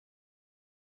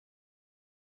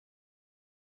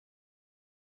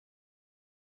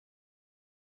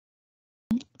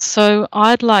So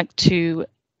I'd like to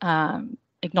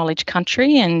acknowledge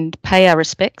country and pay our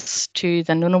respects to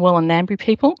the Ngunnawal and Ngambri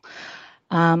people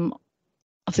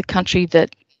of the country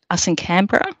that us in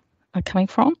Canberra are coming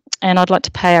from. And I'd like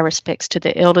to pay our respects to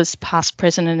the elders past,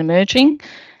 present and emerging.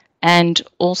 And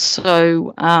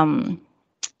also,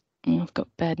 I've got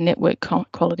bad network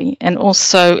quality, and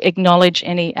also acknowledge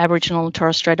any Aboriginal and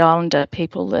Torres Strait Islander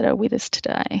people that are with us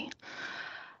today.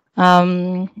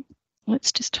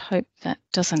 Let's just hope that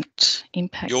doesn't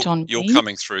impact on me. You're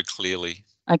coming through clearly.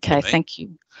 Okay, thank you.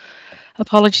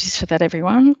 Apologies for that,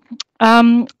 everyone.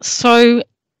 So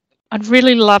I'd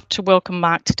really love to welcome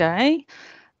Mark today.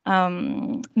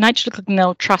 Nature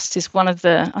Glenelg Trust is one of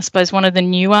the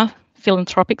newer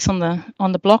philanthropics on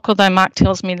the block, although Mark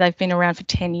tells me they've been around for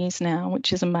 10 years now,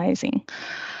 which is amazing.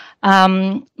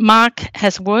 Mark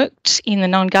has worked in the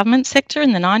non-government sector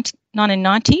in the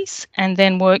 1990s and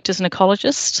then worked as an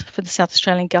ecologist for the South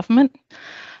Australian government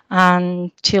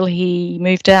until he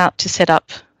moved out to set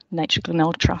up Nature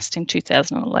Glenelg Trust in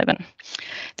 2011.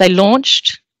 They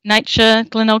launched Nature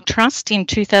Glenelg Trust in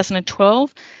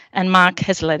 2012 and Mark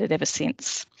has led it ever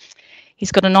since.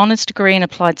 He's got an honours degree in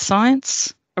applied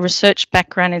science, a research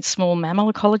background in small mammal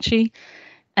ecology,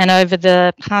 and over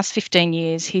the past 15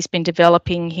 years, he's been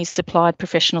developing his applied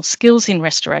professional skills in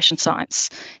restoration science,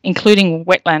 including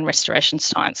wetland restoration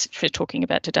science, which we're talking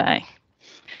about today.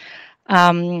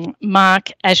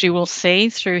 Mark, as you will see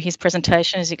through his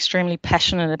presentation, is extremely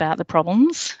passionate about the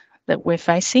problems that we're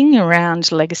facing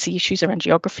around legacy issues around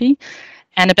geography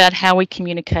and about how we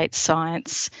communicate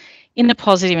science in a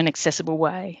positive and accessible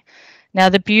way. Now,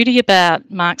 the beauty about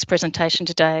Mark's presentation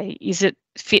today is it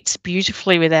fits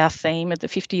beautifully with our theme of the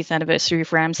 50th anniversary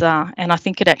of Ramsar, and I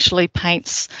think it actually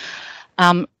paints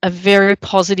a very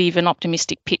positive and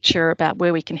optimistic picture about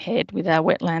where we can head with our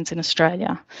wetlands in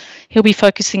Australia. He'll be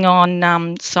focusing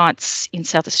on sites in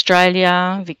South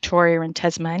Australia, Victoria and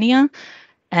Tasmania,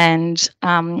 and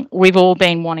we've all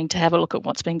been wanting to have a look at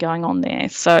what's been going on there.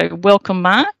 So welcome,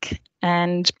 Mark.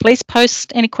 And please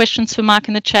post any questions for Mark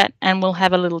in the chat and we'll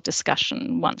have a little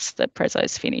discussion once the preso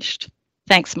is finished.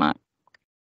 Thanks, Mark.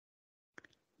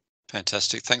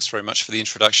 Fantastic. Thanks very much for the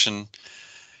introduction,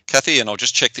 Kathy, and I'll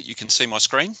just check that you can see my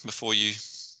screen before you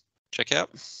check out.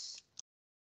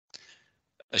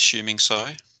 Assuming so.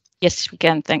 Yes, we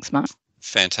can. Thanks, Mark.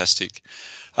 Fantastic.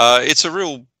 It's a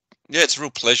real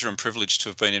pleasure and privilege to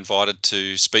have been invited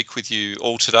to speak with you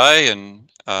all today, and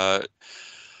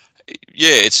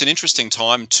it's an interesting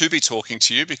time to be talking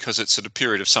to you because it's at a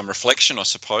period of some reflection, I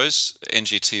suppose.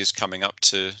 NGT is coming up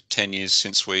to 10 years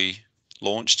since we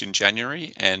launched in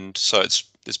January, and so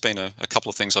there's been a couple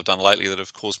of things I've done lately that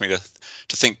have caused me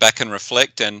to think back and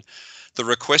reflect, and the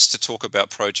request to talk about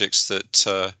projects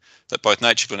that both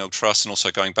Nature Glenelg Trust and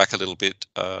also going back a little bit,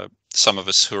 some of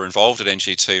us who are involved at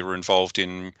NGT were involved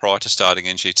in prior to starting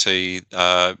NGT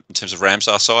in terms of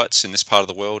Ramsar sites in this part of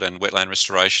the world, and wetland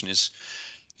restoration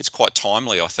it's quite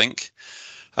timely, I think.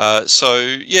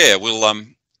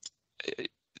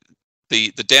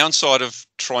 The downside of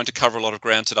trying to cover a lot of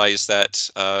ground today is that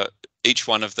each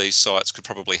one of these sites could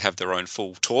probably have their own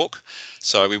full talk.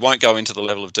 So we won't go into the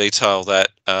level of detail that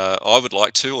I would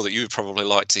like to, or that you would probably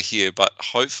like to hear, but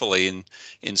hopefully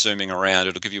in zooming around,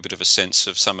 it'll give you a bit of a sense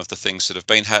of some of the things that have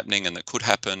been happening and that could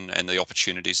happen and the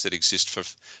opportunities that exist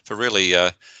for really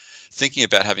thinking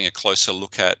about having a closer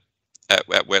look at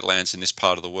wetlands in this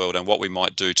part of the world and what we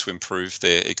might do to improve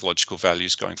their ecological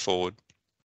values going forward.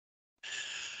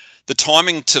 The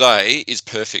timing today is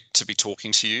perfect to be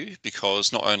talking to you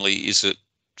because not only is it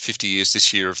 50 years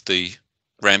this year of the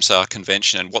Ramsar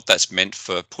Convention and what that's meant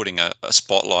for putting a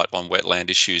spotlight on wetland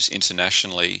issues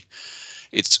internationally,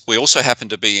 we also happen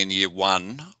to be in year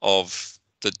one of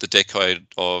the decade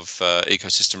of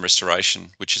ecosystem restoration,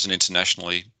 which is an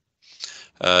internationally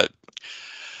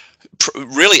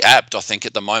really apt, I think,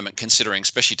 at the moment, considering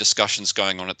especially discussions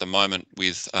going on at the moment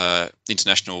with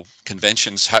international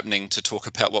conventions happening to talk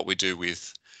about what we do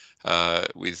with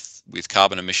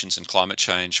carbon emissions and climate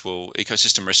change. Well,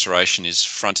 ecosystem restoration is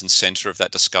front and centre of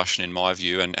that discussion, in my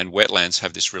view, and wetlands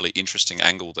have this really interesting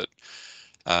angle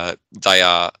that they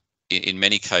are, in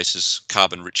many cases,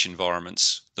 carbon-rich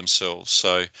environments themselves.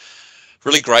 So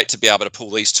really great to be able to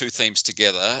pull these two themes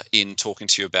together in talking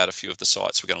to you about a few of the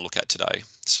sites we're going to look at today.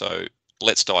 So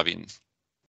let's dive in.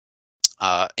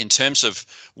 In terms of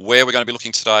where we're going to be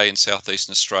looking today in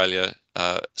southeastern Australia,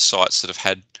 sites that have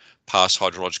had past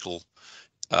hydrological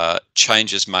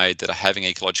changes made that are having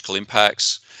ecological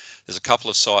impacts. There's a couple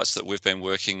of sites that we've been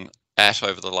working at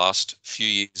over the last few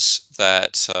years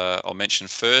that I'll mention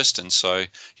first. And so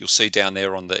you'll see down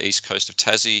there on the east coast of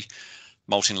Tassie,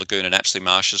 Malton Lagoon and Apsley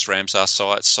Marshes Ramsar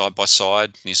sites side by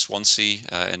side near Swansea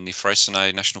and near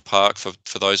Freycinet National Park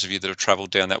for those of you that have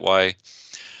travelled down that way.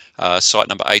 Site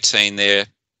number 18 there,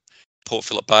 Port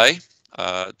Phillip Bay.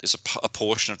 There's a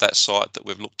portion of that site that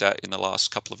we've looked at in the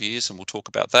last couple of years, and we'll talk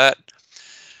about that.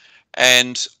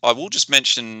 And I will just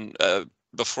mention,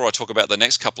 before I talk about the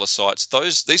next couple of sites,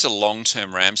 these are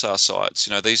long-term Ramsar sites.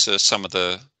 You know, these are some of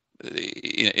the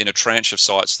in a tranche of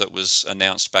sites that was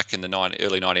announced back in the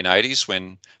early 1980s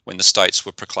when the states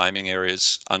were proclaiming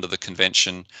areas under the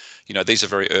convention. You know, these are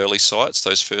very early sites,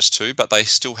 those first two, but they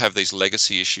still have these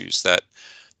legacy issues that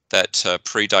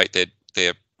predate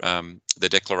their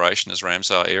declaration as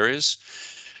Ramsar areas.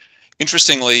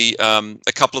 Interestingly,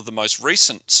 a couple of the most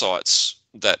recent sites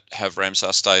that have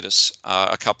Ramsar status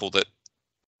are a couple that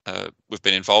we've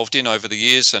been involved in over the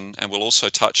years and we'll also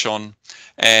touch on.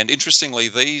 And interestingly,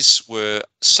 these were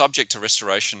subject to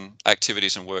restoration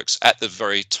activities and works at the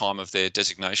very time of their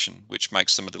designation, which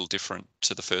makes them a little different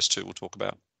to the first two we'll talk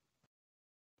about.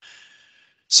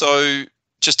 So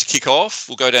just to kick off,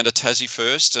 we'll go down to Tassie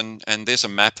first, and there's a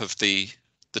map of the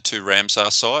two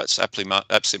Ramsar sites,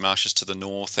 Apsley Marshes to the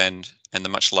north and the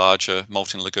much larger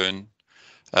Malton Lagoon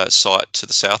site to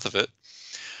the south of it.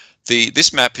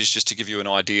 This map is just to give you an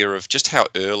idea of just how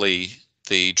early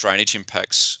the drainage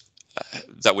impacts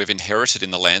that we've inherited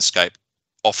in the landscape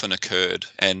often occurred,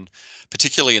 and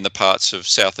particularly in the parts of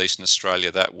southeastern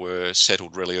Australia that were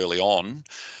settled really early on.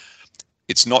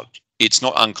 It's not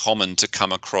uncommon to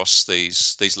come across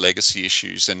these legacy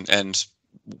issues, and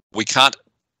we can't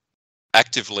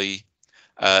actively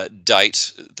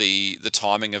date the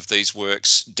timing of these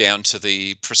works down to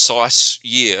the precise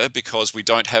year because we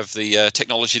don't have the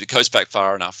technology that goes back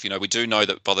far enough. You know, we do know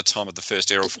that by the time of the first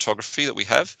aerial photography that we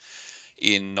have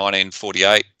in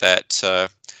 1948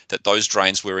 that those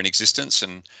drains were in existence,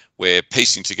 and we're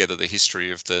piecing together the history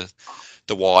of the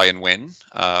why and when,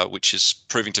 which is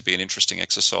proving to be an interesting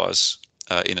exercise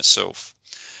in itself.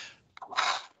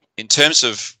 In terms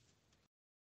of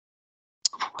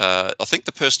I think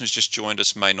the person who's just joined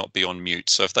us may not be on mute,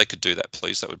 so if they could do that,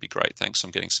 please, that would be great. Thanks.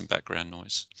 I'm getting some background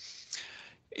noise.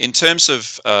 In terms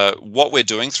of what we're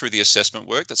doing through the assessment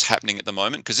work that's happening at the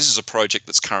moment, because this is a project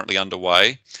that's currently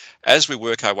underway, as we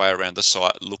work our way around the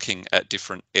site looking at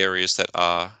different areas that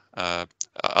are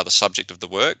the subject of the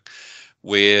work,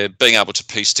 we're being able to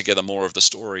piece together more of the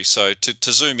story. So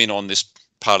to zoom in on this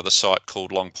part of the site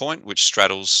called Long Point, which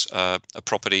straddles a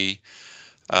property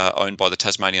owned by the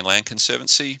Tasmanian Land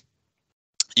Conservancy,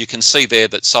 you can see there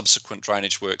that subsequent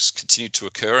drainage works continue to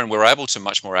occur, and we're able to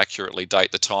much more accurately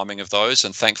date the timing of those.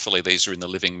 And thankfully, these are in the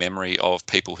living memory of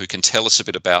people who can tell us a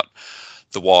bit about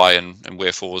the why and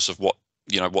wherefores of what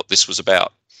this was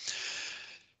about.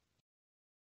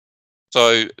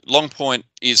 So Long Point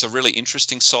is a really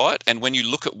interesting site, and when you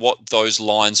look at what those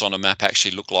lines on a map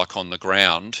actually look like on the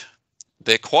ground,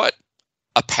 they're quite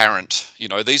apparent. You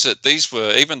know, these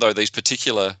were, even though these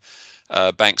particular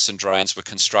banks and drains were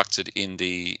constructed in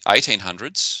the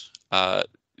 1800s,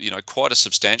 quite a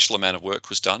substantial amount of work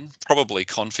was done, probably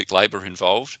convict labour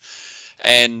involved,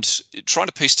 and trying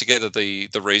to piece together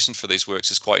the reason for these works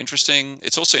is quite interesting.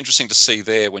 It's also interesting to see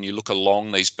there, when you look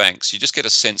along these banks, you just get a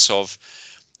sense of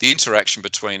the interaction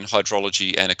between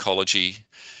hydrology and ecology.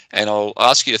 And I'll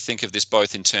ask you to think of this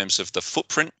both in terms of the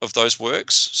footprint of those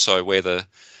works, so where the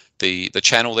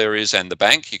channel there is and the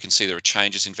bank. You can see there are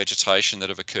changes in vegetation that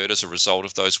have occurred as a result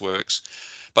of those works.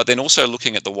 But then also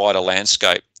looking at the wider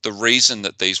landscape, the reason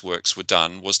that these works were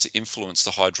done was to influence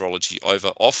the hydrology over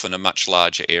often a much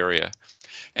larger area.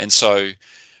 And so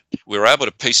we were able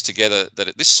to piece together that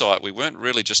at this site, we weren't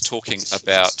really just talking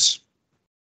about,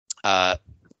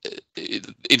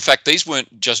 in fact, these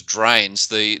weren't just drains.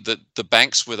 The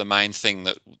banks were the main thing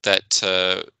that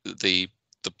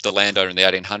the landowner in the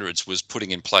 1800s was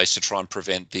putting in place to try and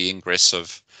prevent the ingress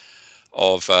of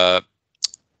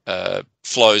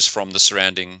flows from the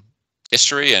surrounding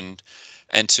estuary and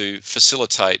to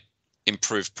facilitate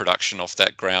improved production off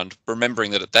that ground,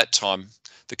 remembering that at that time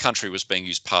the country was being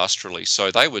used pastorally, so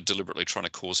they were deliberately trying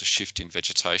to cause a shift in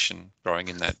vegetation growing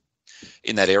in that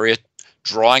area,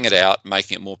 drying it out,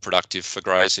 making it more productive for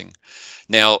grazing.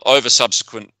 Now, over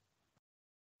subsequent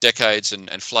decades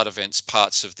and flood events,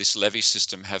 parts of this levee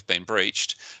system have been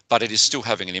breached, but it is still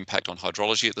having an impact on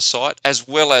hydrology at the site, as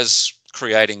well as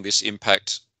creating this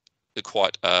impact, the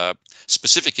quite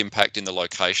specific impact in the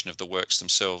location of the works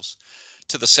themselves.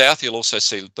 To the south, you'll also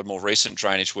see the more recent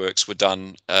drainage works were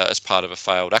done as part of a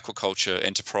failed aquaculture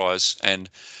enterprise, and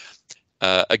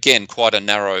again, quite a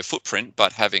narrow footprint,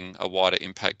 but having a wider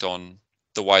impact on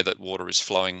the way that water is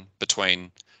flowing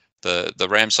between the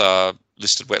Ramsar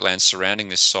listed wetlands surrounding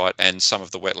this site and some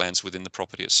of the wetlands within the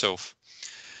property itself.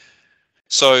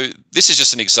 So this is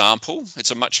just an example.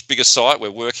 It's a much bigger site.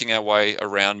 We're working our way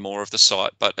around more of the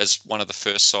site, but as one of the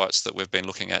first sites that we've been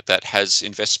looking at that has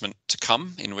investment to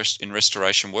come in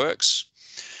restoration works.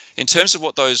 In terms of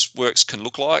what those works can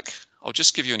look like, I'll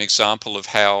just give you an example of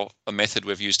how a method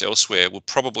we've used elsewhere will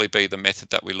probably be the method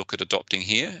that we look at adopting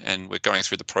here. And we're going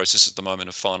through the process at the moment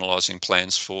of finalising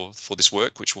plans for this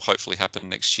work, which will hopefully happen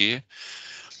next year.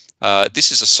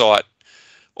 This is a site,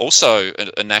 also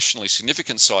a nationally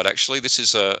significant site actually. This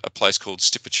is a place called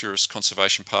Stipaturis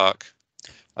Conservation Park.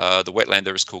 The wetland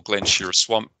there is called Glen Shearer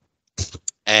Swamp,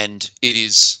 and it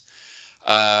is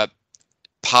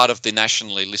part of the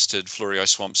nationally listed Fluorio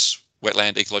Swamps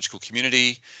wetland ecological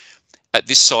community. At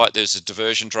this site, there's a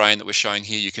diversion drain that we're showing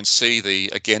here. You can see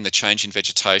again the change in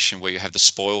vegetation where you have the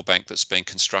spoil bank that's been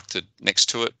constructed next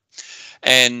to it,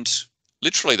 and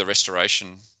literally the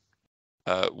restoration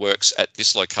works at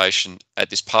this location, at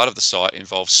this part of the site,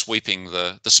 involves sweeping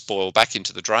the spoil back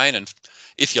into the drain. And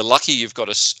if you're lucky, you've got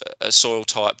a soil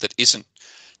type that isn't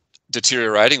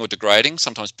deteriorating or degrading.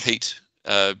 Sometimes peat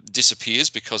disappears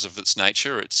because of its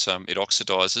nature. It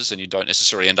oxidizes, and you don't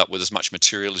necessarily end up with as much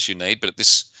material as you need. But at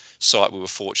this site, we were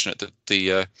fortunate that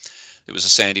it was a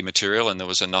sandy material and there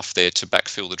was enough there to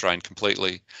backfill the drain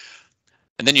completely.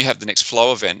 And then you have the next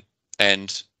flow event,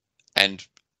 and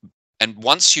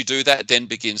once you do that, then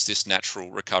begins this natural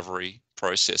recovery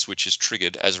process, which is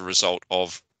triggered as a result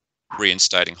of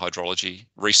reinstating hydrology,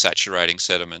 resaturating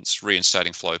sediments,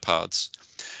 reinstating flow paths.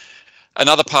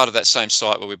 Another part of that same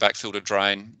site where we backfilled a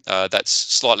drain that's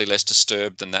slightly less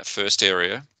disturbed than that first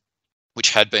area, which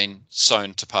had been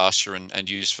sown to pasture and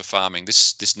used for farming.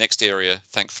 This next area,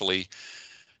 thankfully,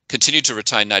 continued to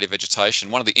retain native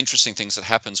vegetation. One of the interesting things that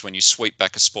happens when you sweep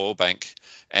back a spoil bank,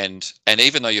 and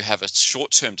even though you have a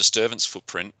short-term disturbance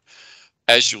footprint,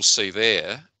 as you'll see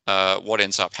there, what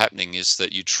ends up happening is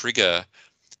that you trigger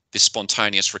this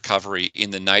spontaneous recovery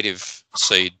in the native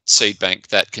seed bank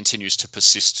that continues to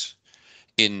persist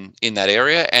in that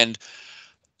area. And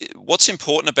what's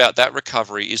important about that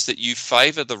recovery is that you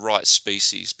favour the right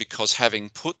species, because having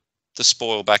put the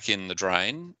spoil back in the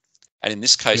drain, and in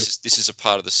this case, this is a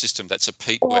part of the system that's a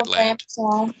peat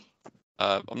wetland.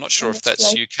 I'm not sure if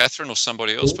that's you, Catherine, or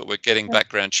somebody else, but we're getting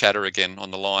background chatter again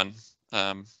on the line.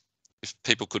 If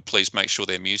people could please make sure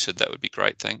they're muted, that would be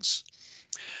great, thanks.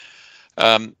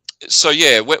 So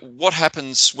yeah, what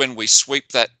happens when we sweep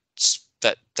that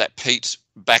peat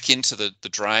back into the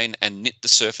drain and knit the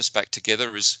surface back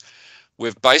together is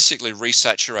we've basically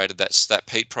resaturated that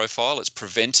peat profile. It's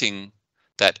preventing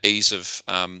that ease of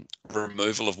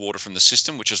removal of water from the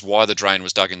system, which is why the drain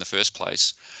was dug in the first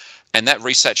place. And that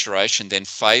resaturation then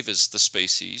favours the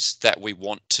species that we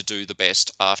want to do the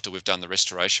best after we've done the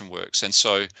restoration works. And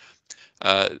so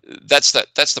that's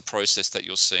the process that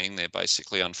you're seeing there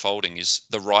basically unfolding, is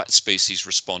the right species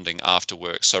responding after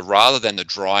work. So rather than the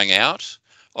drying out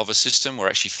of a system, we're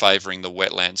actually favouring the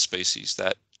wetland species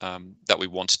that we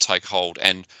want to take hold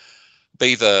and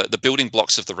be the building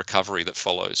blocks of the recovery that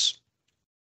follows.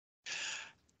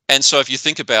 And so if you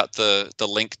think about the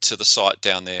link to the site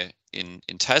down there in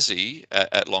Tassie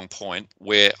at Long Point,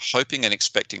 we're hoping and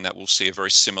expecting that we'll see a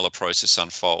very similar process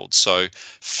unfold. So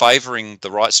favouring the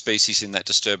right species in that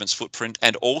disturbance footprint,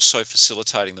 and also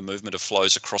facilitating the movement of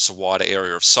flows across a wider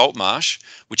area of salt marsh,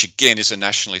 which again is a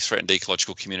nationally threatened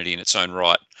ecological community in its own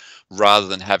right, rather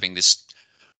than having this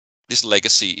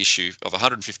legacy issue of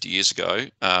 150 years ago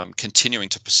continuing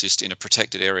to persist in a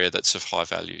protected area that's of high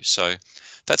value. So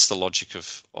that's the logic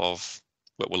of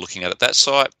what we're looking at that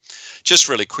site. Just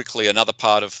really quickly, another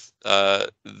part of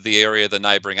the area, the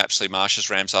neighbouring Apsley Marshes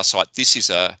Ramsar site. This is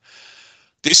a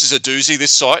doozy,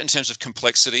 this site, in terms of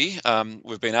complexity.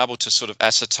 We've been able to sort of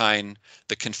ascertain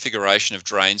the configuration of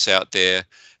drains out there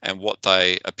and what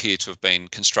they appear to have been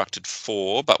constructed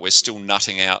for, but we're still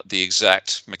nutting out the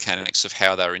exact mechanics of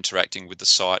how they're interacting with the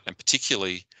site, and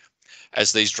particularly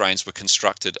as these drains were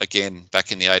constructed again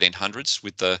back in the 1800s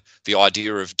with the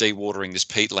idea of dewatering this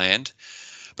peatland,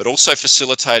 but also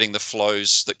facilitating the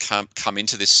flows that come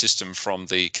into this system from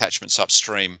the catchments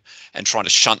upstream and trying to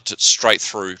shunt it straight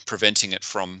through, preventing it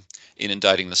from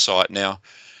inundating the site. Now,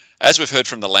 as we've heard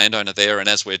from the landowner there, and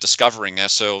as we're discovering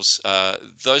ourselves,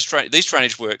 these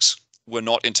drainage works were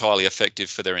not entirely effective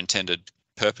for their intended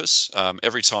purpose.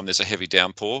 Every time there's a heavy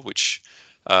downpour, which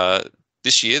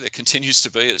this year there continues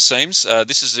to be, it seems.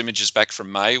 This is images back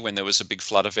from May when there was a big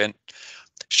flood event,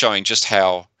 showing just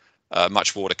how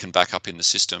much water can back up in the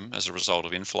system as a result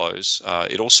of inflows.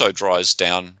 It also dries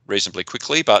down reasonably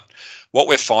quickly, but what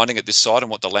we're finding at this site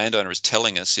and what the landowner is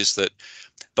telling us is that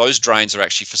those drains are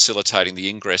actually facilitating the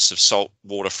ingress of salt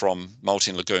water from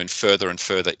Malting Lagoon further and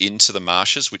further into the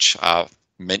marshes, which are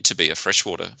meant to be a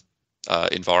freshwater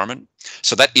environment.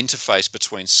 So that interface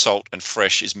between salt and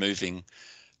fresh is moving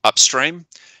upstream.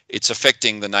 It's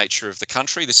affecting the nature of the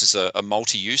country. This is a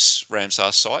multi-use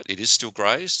Ramsar site. It is still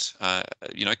grazed,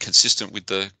 consistent with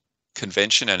the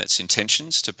convention and its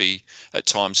intentions to be at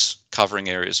times covering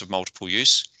areas of multiple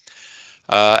use.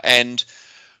 And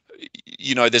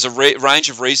there's a range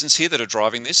of reasons here that are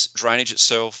driving this. Drainage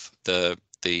itself, the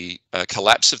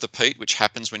collapse of the peat, which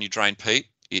happens when you drain peat,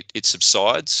 it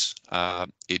subsides,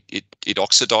 it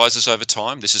oxidizes over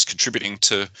time. This is contributing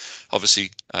to,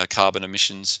 obviously, carbon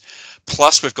emissions.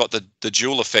 Plus, we've got the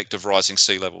dual effect of rising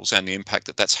sea levels and the impact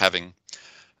that that's having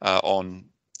on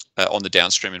the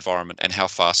downstream environment and how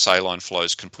far saline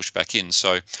flows can push back in.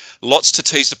 So lots to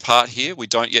tease apart here. We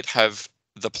don't yet have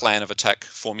the plan of attack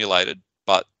formulated,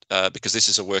 but because this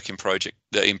is a work in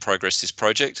progress, this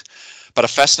project, but a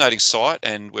fascinating site,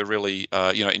 and we're really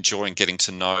enjoying getting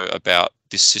to know about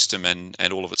this system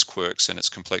and all of its quirks and its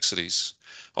complexities,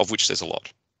 of which there's a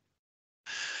lot.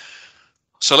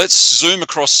 So let's zoom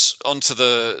across onto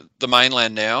the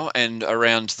mainland now and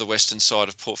around the western side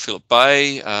of Port Phillip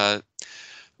Bay.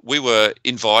 We were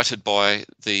invited by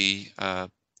the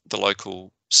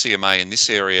local CMA in this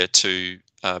area to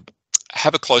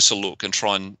have a closer look and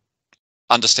try and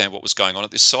understand what was going on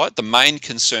at this site. The main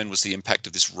concern was the impact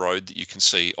of this road that you can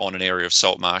see on an area of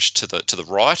salt marsh to the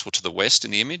right or to the west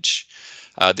in the image.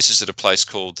 This is at a place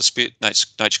called the Spit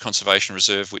Nature Conservation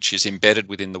Reserve, which is embedded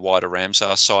within the wider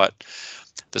Ramsar site.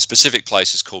 The specific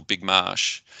place is called Big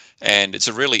Marsh, and it's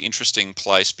a really interesting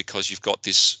place because you've got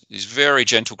these very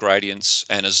gentle gradients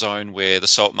and a zone where the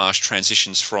salt marsh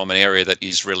transitions from an area that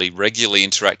is really regularly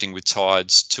interacting with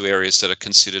tides to areas that are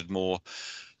considered more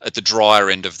at the drier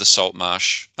end of the salt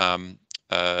marsh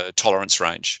tolerance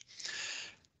range.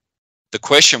 The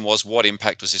question was, what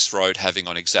impact was this road having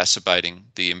on exacerbating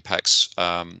the impacts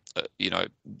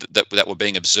that were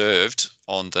being observed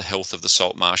on the health of the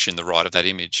salt marsh in the right of that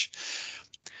image?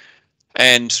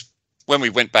 And when we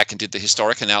went back and did the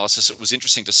historic analysis, it was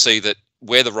interesting to see that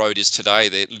where the road is today,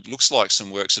 it looks like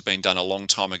some works have been done a long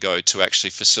time ago to actually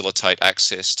facilitate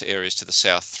access to areas to the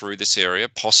south through this area,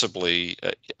 possibly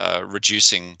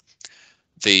reducing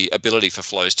the ability for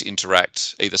flows to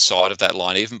interact either side of that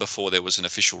line. Even before there was an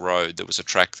official road, there was a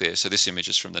track there. So this image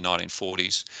is from the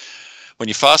 1940s. When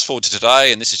you fast forward to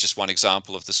today, and this is just one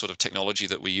example of the sort of technology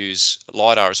that we use,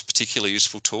 LiDAR is a particularly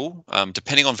useful tool.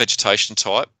 Depending on vegetation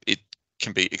type, it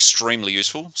can be extremely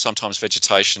useful. Sometimes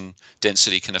vegetation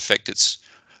density can affect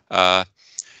our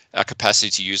capacity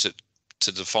to use it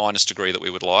to the finest degree that we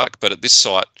would like. But at this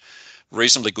site,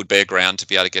 reasonably good bare ground to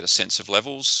be able to get a sense of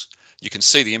levels. You can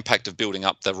see the impact of building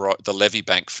up the levee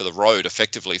bank for the road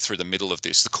effectively through the middle of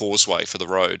this, the causeway for the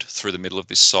road through the middle of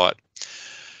this site.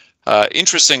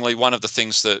 Interestingly, one of the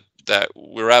things that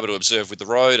we were able to observe with the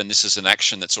road, and this is an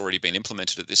action that's already been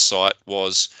implemented at this site,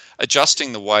 was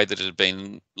adjusting the way that it had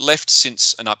been left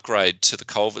since an upgrade to the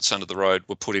culverts under the road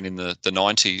were put in the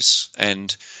 90s.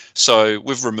 And so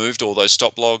we've removed all those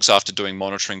stop logs after doing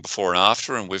monitoring before and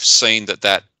after, and we've seen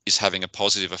that is having a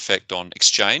positive effect on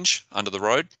exchange under the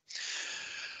road.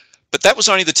 But that was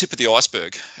only the tip of the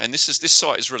iceberg. And this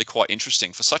site is really quite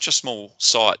interesting. For such a small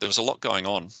site, there was a lot going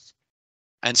on.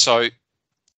 And so,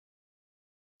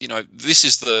 this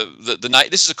is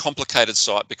this is a complicated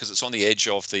site because it's on the edge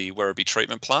of the Werribee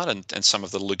treatment plant, and some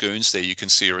of the lagoons there you can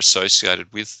see are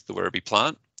associated with the Werribee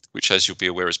plant, which, as you'll be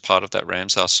aware, is part of that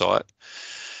Ramsar site.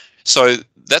 So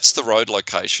that's the road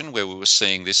location where we were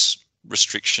seeing this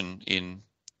restriction in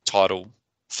tidal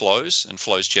flows and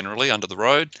flows generally under the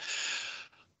road.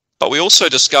 But we also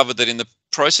discovered that in the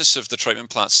process of the treatment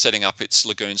plant setting up its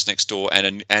lagoons next door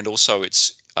and also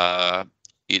its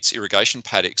irrigation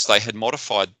paddocks, they had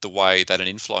modified the way that an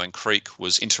inflowing creek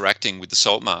was interacting with the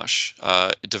salt marsh,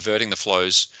 diverting the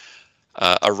flows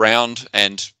around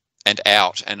and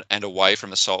out and away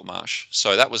from the salt marsh.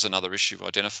 So that was another issue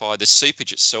identified. The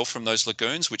seepage itself from those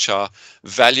lagoons, which are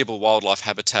valuable wildlife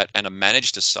habitat and are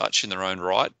managed as such in their own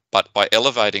right, but by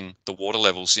elevating the water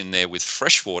levels in there with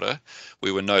fresh water,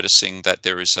 we were noticing that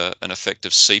there is an effect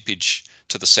of seepage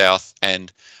to the south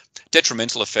and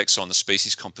detrimental effects on the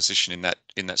species composition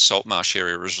in that salt marsh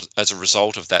area as a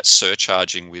result of that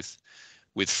surcharging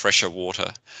with fresher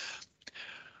water.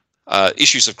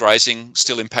 Issues of grazing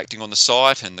still impacting on the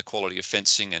site, and the quality of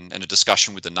fencing and a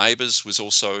discussion with the neighbours was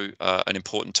also an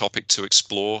important topic to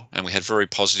explore, and we had very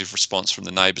positive response from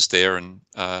the neighbours there, and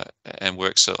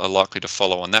works are likely to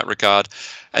follow on that regard.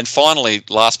 And finally,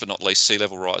 last but not least, sea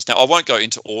level rise. Now, I won't go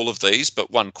into all of these,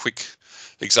 but one quick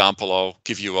example I'll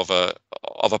give you of a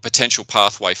potential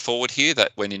pathway forward here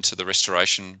that went into the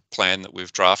restoration plan that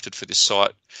we've drafted for this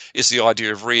site is the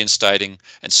idea of reinstating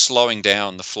and slowing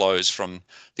down the flows from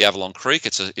the Avalon Creek.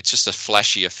 It's just a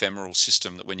flashy ephemeral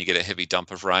system that when you get a heavy dump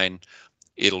of rain,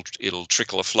 it'll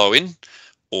trickle a flow in,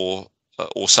 or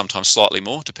sometimes slightly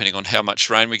more, depending on how much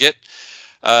rain we get.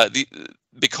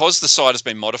 Because the site has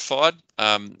been modified,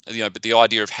 but the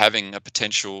idea of having a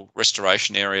potential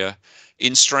restoration area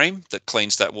in stream that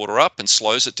cleans that water up and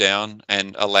slows it down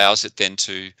and allows it then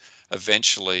to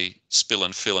eventually spill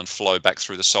and fill and flow back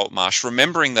through the salt marsh,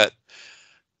 remembering that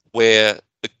where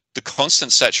the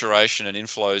constant saturation and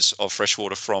inflows of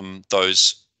freshwater from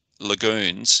those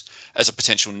lagoons as a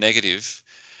potential negative,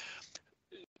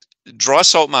 dry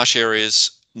salt marsh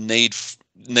areas need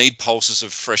pulses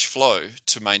of fresh flow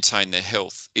to maintain their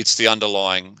health. It's the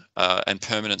underlying and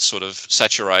permanent sort of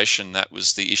saturation that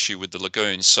was the issue with the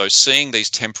lagoons. So seeing these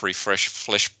temporary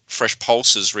fresh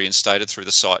pulses reinstated through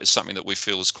the site is something that we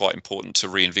feel is quite important to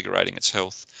reinvigorating its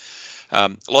health.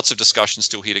 Lots of discussion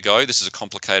still here to go. This is a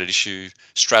complicated issue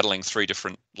straddling 3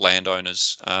 different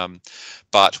landowners,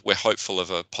 but we're hopeful of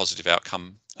a positive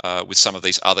outcome with some of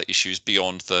these other issues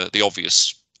beyond the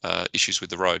obvious issues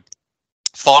with the road.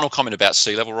 Final comment about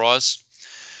sea level rise.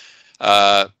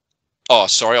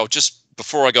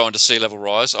 Before I go into sea level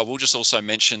rise, I will just also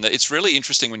mention that it's really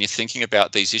interesting when you're thinking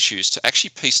about these issues to actually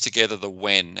piece together the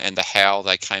when and the how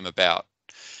they came about.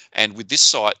 And with this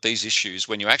site, these issues,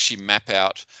 when you actually map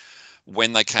out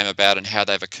when they came about and how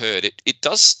they've occurred, it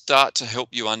does start to help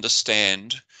you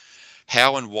understand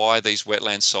how and why these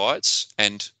wetland sites,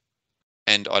 and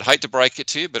I'd hate to break it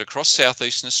to you, but across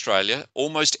southeastern Australia,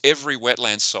 almost every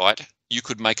wetland site, you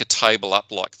could make a table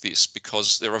up like this,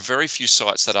 because there are very few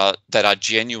sites that are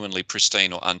genuinely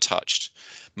pristine or untouched.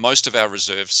 Most of our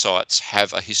reserve sites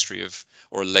have a history of,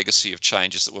 or a legacy of,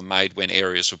 changes that were made when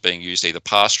areas were being used either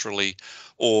pastorally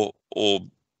or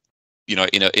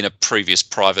in a previous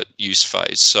private use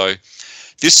phase. So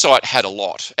this site had a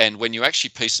lot, and when you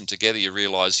actually piece them together, you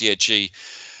realise,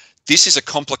 this is a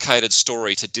complicated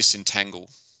story to disentangle.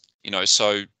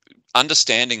 So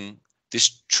understanding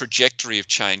this trajectory of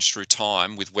change through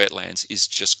time with wetlands is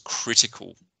just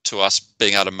critical to us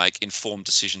being able to make informed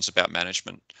decisions about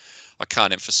management. I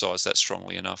can't emphasise that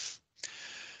strongly enough.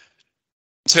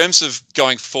 In terms of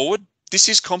going forward, this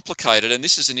is complicated, and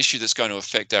this is an issue that's going to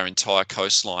affect our entire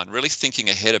coastline, really thinking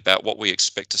ahead about what we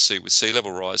expect to see with sea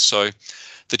level rise. So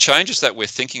the changes that we're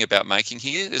thinking about making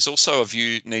here, there's also a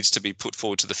view needs to be put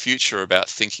forward to the future about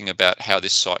thinking about how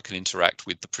this site can interact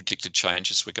with the predicted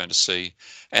changes we're going to see.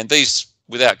 And these,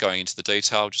 without going into the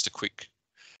detail, just a quick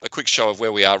show of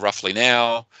where we are roughly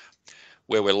now,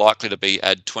 where we're likely to be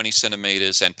at 20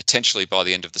 centimetres, and potentially by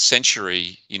the end of the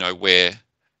century,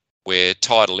 where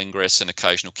tidal ingress and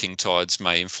occasional king tides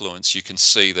may influence. You can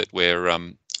see that we're,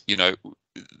 the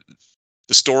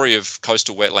story of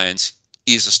coastal wetlands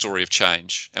is a story of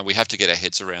change, and we have to get our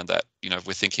heads around that.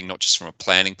 We're thinking not just from a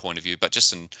planning point of view, but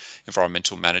just an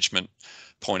environmental management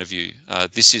point of view.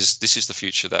 This is the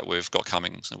future that we've got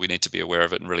coming. So we need to be aware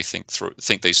of it and really think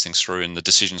these things through in the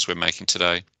decisions we're making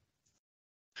today.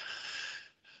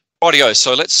 Rightio,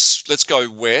 so let's go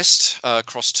west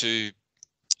across to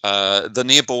the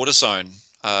near border zone,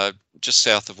 just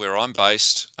south of where I'm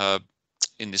based,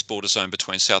 in this border zone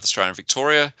between South Australia and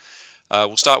Victoria.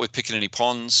 We'll start with Piccaninny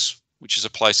Ponds, which is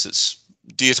a place that's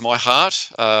dear to my heart.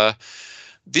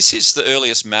 This is the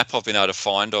earliest map I've been able to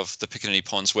find of the Piccaninny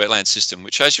Ponds wetland system,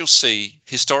 which, as you'll see,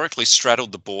 historically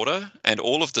straddled the border, and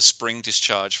all of the spring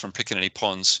discharge from Piccaninny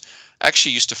Ponds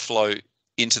actually used to flow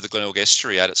into the Glenelg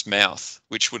estuary at its mouth,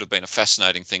 which would have been a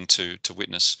fascinating thing to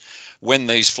witness. When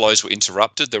these flows were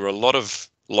interrupted, there were a lot of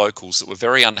locals that were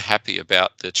very unhappy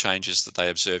about the changes that they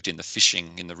observed in the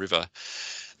fishing in the river.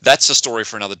 That's a story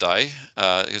for another day,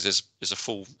 because there's a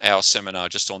full hour seminar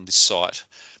just on this site.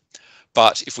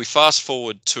 But if we fast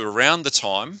forward to around the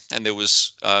time, and there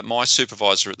was my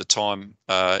supervisor at the time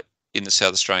in the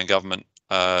South Australian government,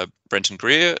 Brenton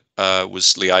Greer,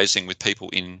 was liaising with people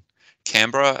in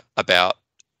Canberra about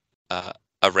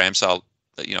a Ramsar,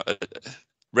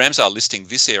 Ramsar listing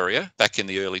this area back in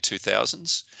the early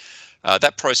 2000s.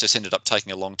 That process ended up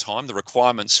taking a long time. The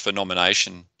requirements for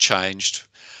nomination changed.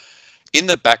 In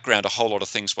the background, a whole lot of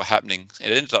things were happening.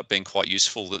 It ended up being quite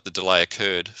useful that the delay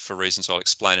occurred for reasons I'll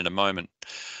explain in a moment.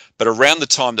 But around the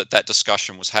time that that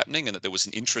discussion was happening and that there was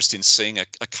an interest in seeing a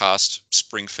karst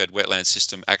spring-fed wetland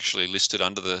system actually listed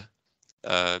under the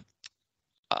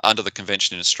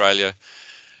convention in Australia,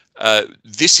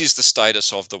 this is the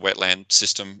status of the wetland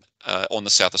system on the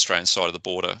South Australian side of the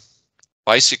border.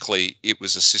 Basically, it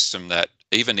was a system that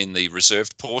even in the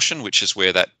reserved portion, which is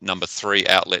where that number 3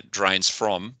 outlet drains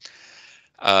from,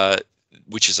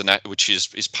 which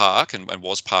is park and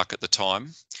was park at the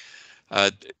time,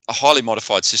 a highly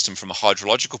modified system from a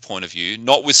hydrological point of view,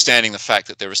 notwithstanding the fact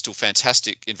that there are still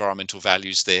fantastic environmental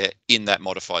values there in that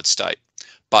modified state.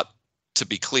 But to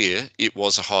be clear, it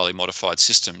was a highly modified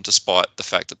system despite the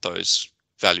fact that those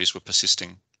values were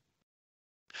persisting.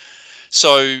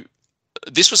 So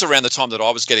this was around the time that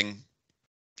I was getting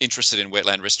interested in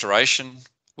wetland restoration.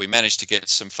 We managed to get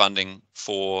some funding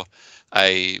for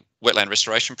a wetland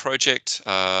restoration project,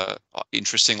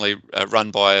 interestingly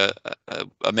run by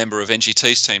a member of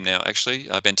NGT's team now, actually,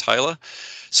 Ben Taylor.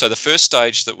 So the first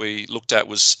stage that we looked at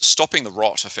was stopping the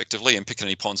rot, effectively, in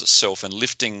Picatinny Ponds itself and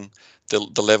lifting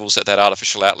the levels at that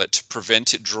artificial outlet to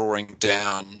prevent it drawing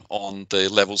down on the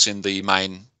levels in the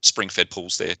main spring-fed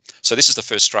pools there. So this is the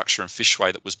first structure and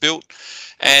fishway that was built.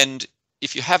 And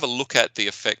if you have a look at the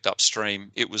effect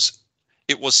upstream, it was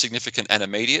significant and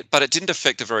immediate, but it didn't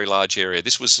affect a very large area.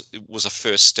 This was a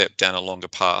first step down a longer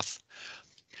path.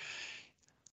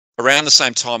 Around the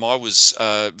same time, I was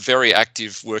very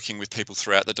active working with people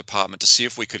throughout the department to see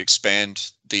if we could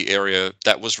expand the area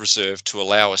that was reserved to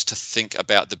allow us to think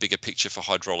about the bigger picture for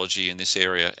hydrology in this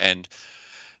area. And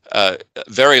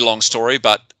very long story,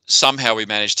 but somehow we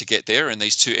managed to get there, and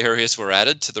these 2 areas were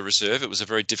added to the reserve. It was a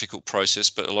very difficult process,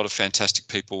 but a lot of fantastic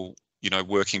people,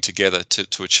 working together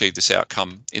to achieve this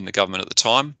outcome in the government at the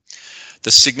time.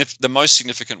 The most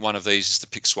significant one of these is the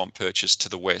Pick Swamp purchase to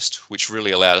the west, which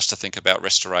really allowed us to think about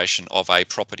restoration of a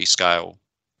property scale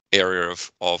area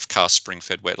of karst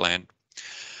spring-fed wetland.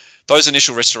 Those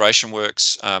initial restoration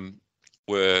works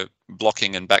were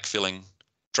blocking and backfilling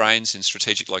drains in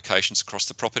strategic locations across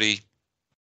the property.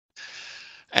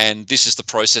 And this is the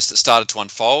process that started to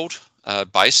unfold.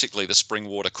 Basically, the spring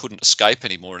water couldn't escape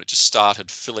anymore, and it just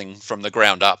started filling from the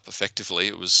ground up, effectively.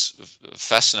 It was a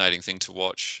fascinating thing to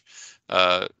watch.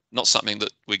 Not something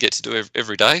that we get to do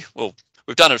every day. Well,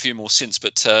 we've done it a few more since,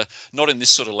 but not in this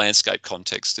sort of landscape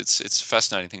context. It's a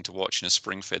fascinating thing to watch in a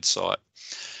spring-fed site.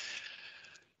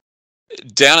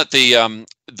 Down at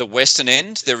the western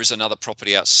end, there is another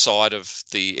property outside of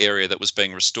the area that was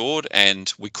being restored,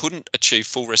 and we couldn't achieve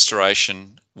full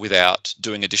restoration without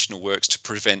doing additional works to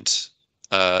prevent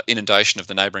inundation of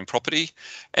the neighbouring property.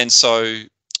 And so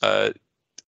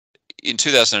in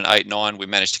 2008-9, we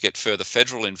managed to get further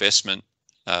federal investment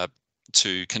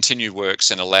to continue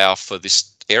works and allow for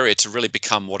this area to really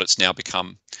become what it's now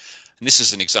become. And this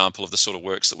is an example of the sort of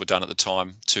works that were done at the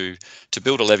time to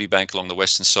build a levee bank along the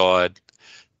western side,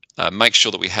 make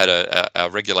sure that we had a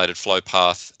regulated flow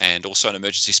path and also an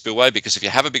emergency spillway, because if you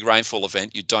have a big rainfall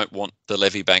event, you don't want the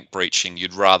levee bank breaching.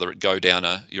 You'd rather it go down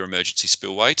your emergency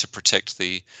spillway to protect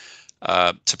the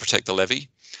levee.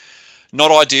 Not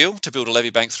ideal to build a levee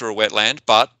bank through a wetland,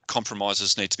 but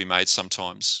compromises need to be made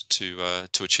sometimes to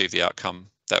achieve the outcome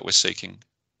that we're seeking.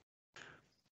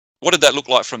 What did that look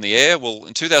like from the air? Well,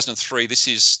 in 2003, this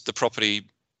is the property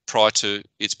prior to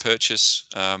its purchase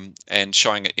and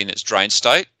showing it in its drain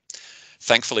state.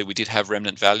 Thankfully, we did have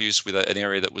remnant values with an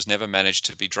area that was never managed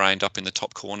to be drained up in the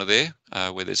top corner there,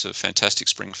 where there's a fantastic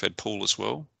spring-fed pool as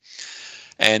well.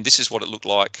 And this is what it looked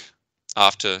like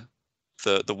after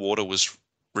the water was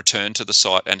returned to the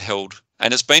site and held.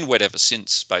 And it's been wet ever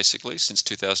since, basically, since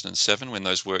 2007, when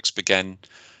those works began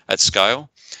at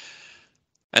scale.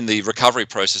 And the recovery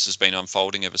process has been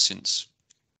unfolding ever since.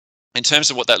 In terms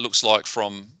of what that looks like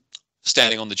from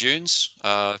standing on the dunes,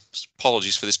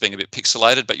 apologies for this being a bit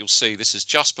pixelated, but you'll see this is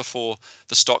just before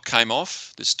the stock came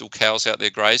off. There's still cows out there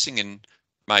grazing in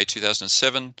May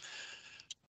 2007.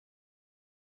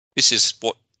 This is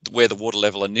where the water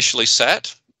level initially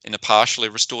sat in a partially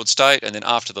restored state, and then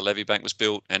after the levee bank was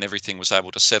built and everything was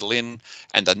able to settle in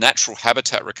and the natural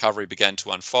habitat recovery began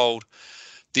to unfold,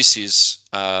 this is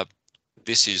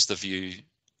the view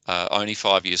only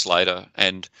 5 years later.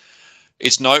 And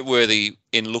it's noteworthy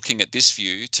in looking at this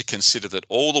view to consider that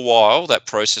all the while that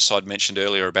process I'd mentioned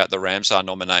earlier about the Ramsar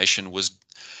nomination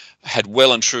had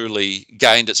well and truly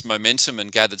gained its momentum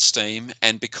and gathered steam.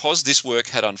 And because this work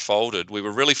had unfolded, we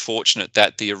were really fortunate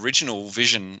that the original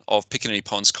vision of Picatinny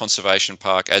Ponds Conservation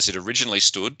Park, as it originally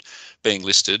stood, being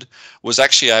listed, was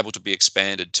actually able to be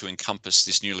expanded to encompass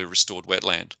this newly restored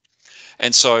wetland.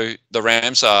 And so the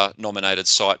Ramsar nominated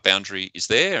site boundary is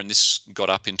there, and this got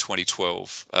up in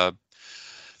 2012.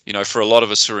 you know, for a lot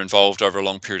of us who are involved over a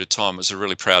long period of time, it was a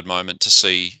really proud moment to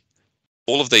see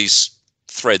all of these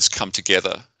threads come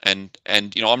together. And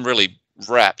you know, I'm really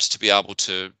rapt to be able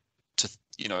to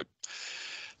you know,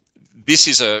 this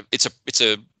is it's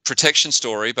a protection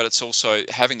story, but it's also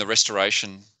having the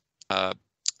restoration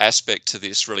aspect to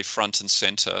this really front and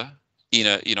center in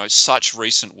a, you know, such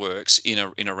recent works in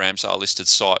a Ramsar listed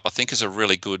site, I think is a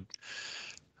really good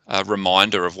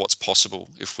reminder of what's possible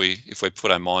if we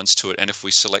put our minds to it, and if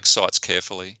we select sites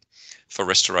carefully for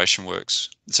restoration works.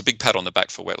 It's a big pat on the back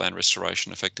for wetland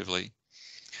restoration, effectively.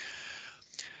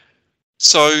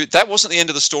 So that wasn't the end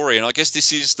of the story, and I guess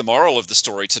this is the moral of the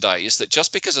story today, is that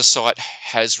just because a site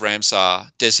has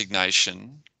Ramsar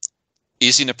designation,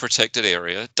 is in a protected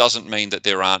area, doesn't mean that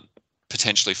there aren't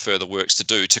potentially further works to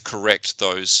do to correct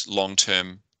those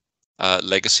long-term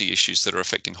legacy issues that are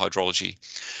affecting hydrology.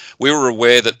 We were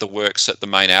aware that the works at the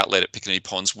main outlet at Piccaninny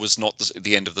Ponds was not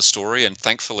the end of the story, and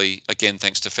thankfully, again,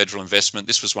 thanks to federal investment,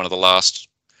 this was one of the last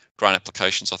grant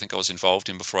applications I think I was involved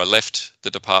in before I left the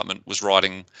department, was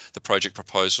writing the project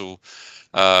proposal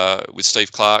with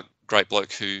Steve Clark, great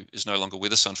bloke who is no longer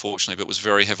with us, unfortunately, but was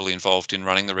very heavily involved in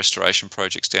running the restoration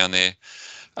projects down there.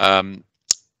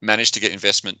 Managed to get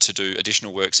investment to do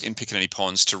additional works in Piccaninny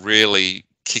Ponds to really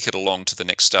kick it along to the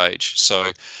next stage.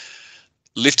 So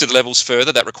lifted levels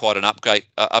further, that required an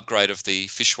upgrade of the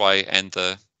fishway and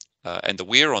the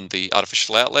weir on the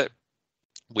artificial outlet,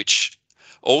 which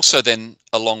also then,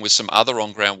 along with some other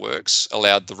on-ground works,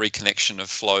 allowed the reconnection of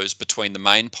flows between the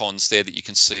main ponds there that you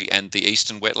can see and the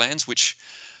eastern wetlands, which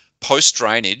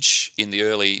post-drainage in the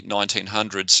early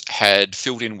 1900s had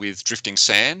filled in with drifting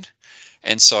sand.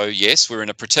 And so, yes, we're in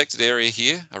a protected area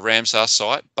here, a Ramsar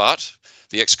site, but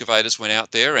the excavators went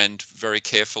out there and very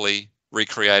carefully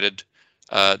recreated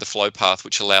the flow path,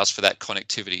 which allows for that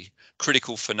connectivity.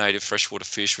 Critical for native freshwater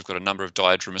fish. We've got a number of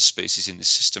diadromous species in this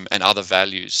system and other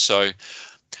values. So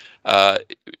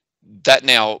that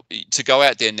now, to go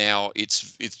out there now,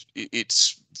 it's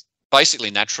basically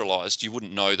naturalised. You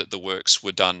wouldn't know that the works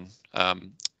were done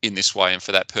in this way and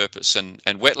for that purpose. And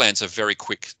wetlands are very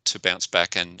quick to bounce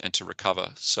back and to recover.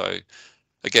 So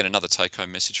again, another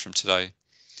take-home message from today.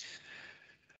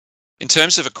 In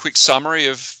terms of a quick summary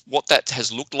of what that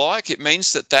has looked like, it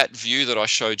means that that view that I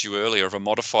showed you earlier of a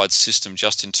modified system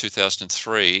just in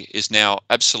 2003 is now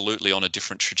absolutely on a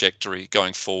different trajectory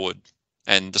going forward.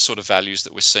 And the sort of values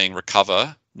that we're seeing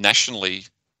recover nationally,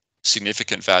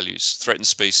 significant values, threatened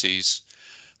species,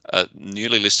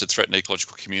 newly listed threatened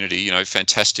ecological community, you know,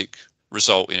 fantastic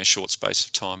result in a short space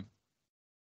of time.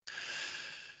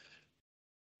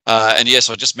 And yes,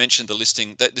 I just mentioned the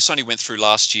listing that this only went through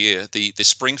last year, the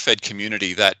spring-fed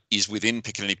community that is within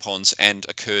Piccaninny Ponds and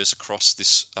occurs across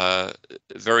this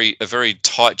very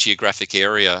tight geographic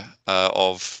area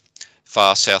of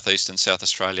far southeastern South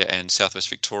Australia and southwest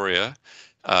Victoria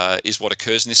is what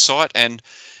occurs in this site. And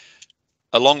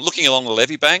looking along the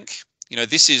levee bank, you know,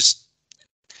 this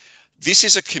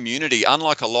is a community,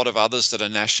 unlike a lot of others that are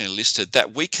nationally listed,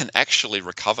 that we can actually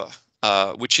recover,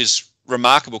 which is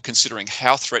remarkable considering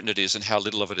how threatened it is and how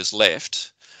little of it is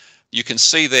left. You can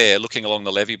see there, looking along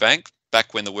the levee bank,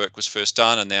 back when the work was first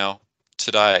done and now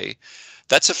today,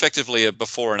 that's effectively a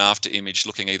before and after image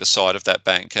looking either side of that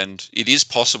bank. And it is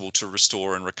possible to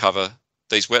restore and recover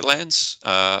these wetlands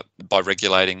by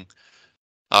regulating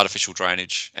artificial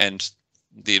drainage, and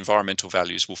the environmental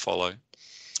values will follow.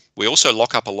 We also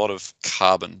lock up a lot of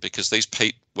carbon because these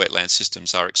peat wetland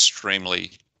systems are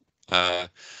extremely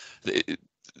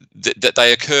that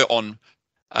they occur on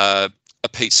a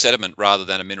peat sediment rather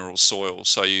than a mineral soil.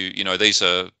 So you know this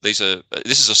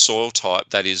is a soil type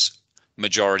that is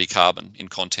majority carbon in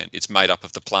content. It's made up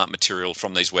of the plant material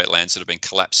from these wetlands that have been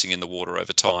collapsing in the water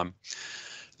over time.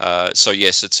 So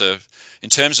yes, in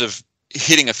terms of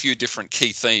hitting a few different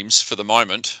key themes for the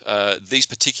moment, these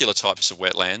particular types of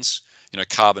wetlands, you know,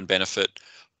 carbon benefit,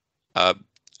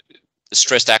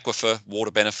 stressed aquifer,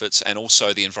 water benefits, and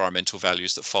also the environmental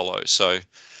values that follow. So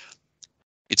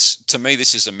to me,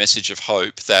 this is a message of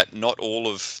hope that not all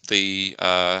of the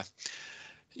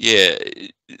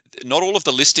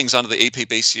listings under the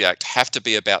EPBC Act have to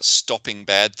be about stopping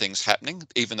bad things happening,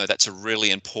 even though that's a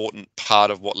really important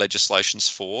part of what legislation's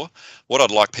for. What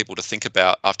I'd like people to think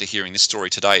about after hearing this story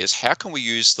today is how can we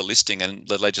use the listing and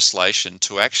the legislation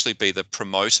to actually be the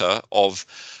promoter of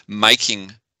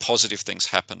making positive things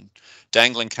happen,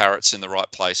 dangling carrots in the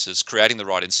right places, creating the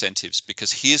right incentives,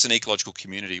 because here's an ecological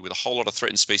community with a whole lot of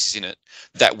threatened species in it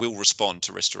that will respond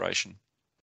to restoration.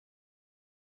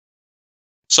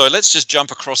 So let's just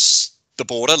jump across the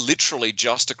border, literally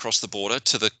just across the border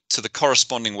to the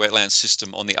corresponding wetland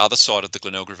system on the other side of the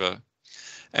Glenelg River.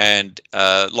 and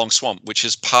Long Swamp, which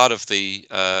is part of the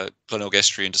Glenelg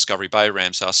Estuary and Discovery Bay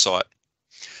Ramsar site.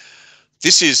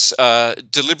 This is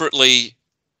deliberately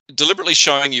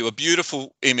showing you a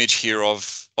beautiful image here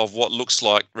of what looks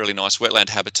like really nice wetland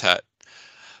habitat.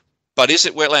 But is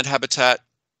it wetland habitat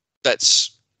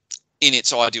that's in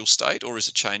its ideal state, or is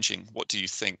it changing? What do you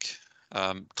think?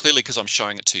 Clearly, because I'm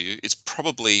showing it to you, it's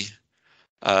probably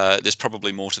there's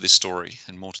probably more to this story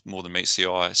and more than meets the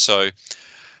eye. So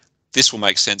this will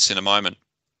make sense in a moment.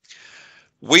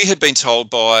 We had been told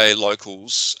by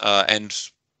locals, and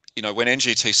you know, when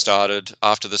NGT started,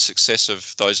 after the success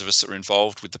of those of us that were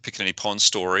involved with the Piccaninny Pond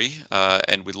story,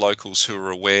 and with locals who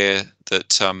were aware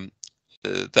that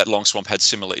that Long Swamp had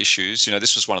similar issues, you know,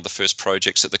 this was one of the first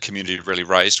projects that the community really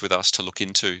raised with us to look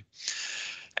into.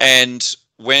 And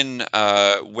when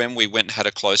we went and had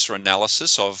a closer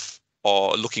analysis of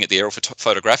looking at the aerial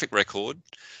photographic record,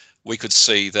 we could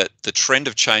see that the trend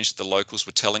of change that the locals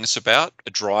were telling us about,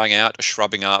 a drying out, a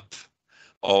shrubbing up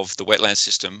of the wetland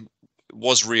system,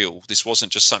 was real. This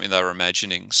wasn't just something they were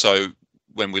imagining. So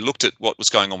when we looked at what was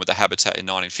going on with the habitat in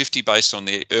 1950 based on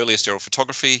the earliest aerial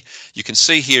photography, you can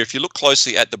see here, if you look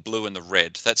closely at the blue and the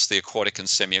red, that's the aquatic and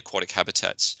semi-aquatic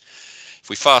habitats. If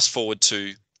we fast forward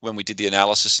to when we did the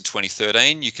analysis in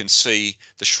 2013, you can see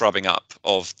the shrubbing up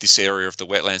of this area of the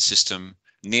wetland system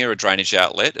near a drainage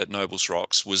outlet at Nobles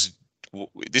Rocks.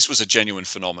 This was a genuine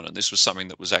phenomenon. This was something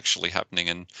that was actually happening,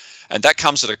 and that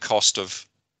comes at a cost of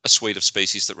a suite of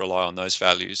species that rely on those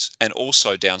values, and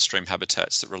also downstream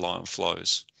habitats that rely on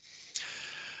flows.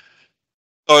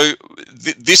 So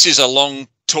this is a long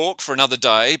talk for another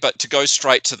day, but to go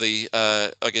straight to the,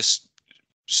 I guess,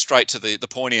 straight to the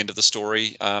pointy end of the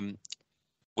story,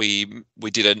 we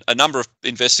did a number of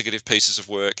investigative pieces of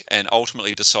work and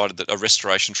ultimately decided that a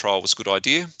restoration trial was a good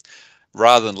idea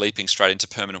rather than leaping straight into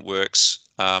permanent works.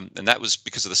 And that was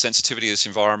because of the sensitivity of this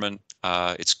environment.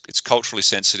 It's culturally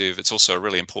sensitive. It's also a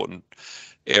really important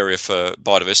area for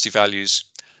biodiversity values.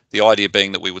 The idea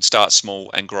being that we would start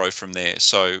small and grow from there.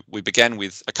 So we began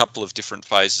with a couple of different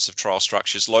phases of trial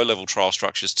structures, low-level trial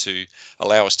structures, to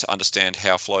allow us to understand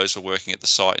how flows were working at the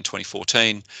site in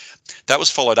 2014. That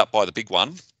was followed up by the big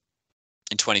one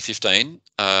in 2015,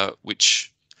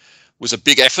 which was a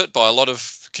big effort by a lot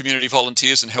of community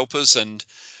volunteers and helpers, and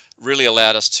really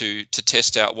allowed us to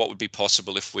test out what would be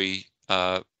possible if we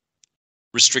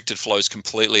restricted flows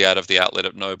completely out of the outlet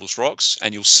at Nobles Rocks.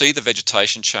 And you'll see the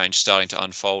vegetation change starting to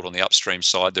unfold on the upstream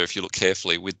side there if you look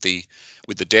carefully, with the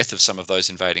death of some of those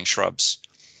invading shrubs.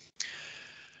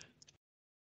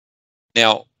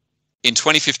 Now, in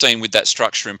 2015, with that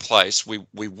structure in place, we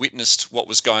witnessed what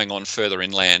was going on further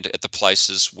inland at the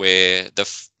places where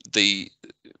the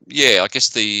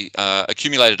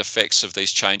accumulated effects of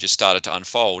these changes started to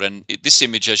unfold. And this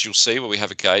image, as you'll see, where we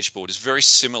have a gauge board, is very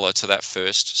similar to that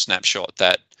first snapshot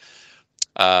that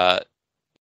I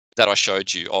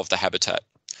showed you of the habitat.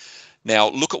 Now,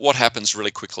 look at what happens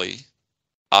really quickly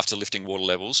after lifting water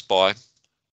levels by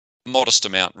a modest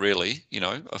amount, really, you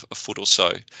know, a foot or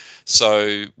so.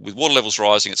 So with water levels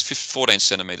rising, it's 14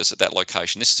 centimetres at that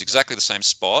location. This is exactly the same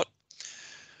spot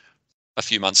a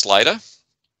few months later.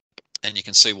 And you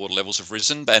can see water levels have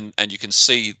risen, and you can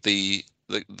see the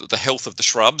health of the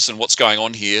shrubs and what's going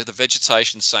on here. The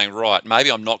vegetation saying, right,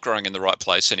 maybe I'm not growing in the right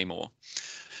place anymore.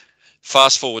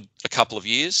 Fast forward a couple of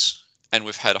years, and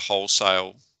we've had a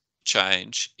wholesale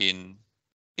change in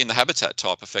the habitat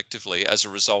type, effectively, as a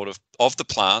result of the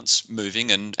plants moving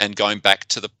and going back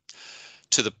to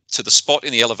the spot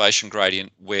in the elevation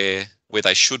gradient where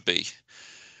they should be.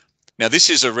 Now,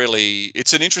 this is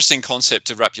it's an interesting concept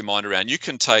to wrap your mind around. You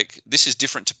can this is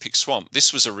different to Pick Swamp.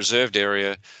 This was a reserved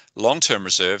area, long-term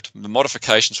reserved. The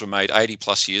modifications were made 80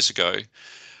 plus years ago.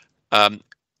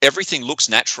 Everything looks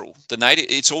natural.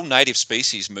 It's all native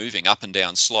species moving up and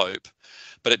down slope,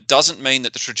 but it doesn't mean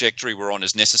that the trajectory we're on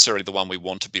is necessarily the one we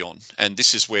want to be on. And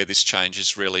this is where this change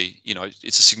is really, you know,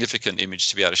 it's a significant image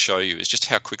to be able to show you, is just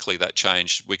how quickly that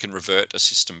changed. We can revert a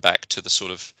system back to the sort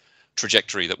of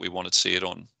trajectory that we wanted to see it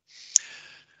on.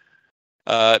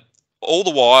 All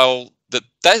the while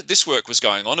that this work was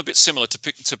going on, a bit similar to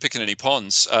Piccaninny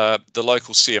Ponds, the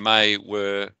local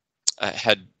CMA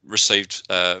had received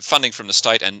funding from the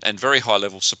state and very high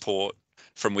level support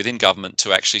from within government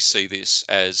to actually see this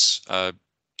as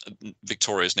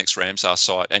Victoria's next Ramsar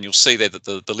site. And you'll see there that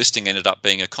the listing ended up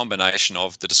being a combination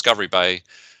of the Discovery Bay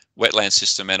wetland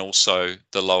system and also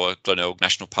the lower Glenelg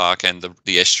National Park and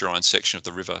the estuarine section of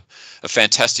the river. A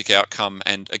fantastic outcome,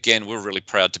 and again, we're really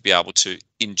proud to be able to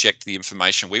inject the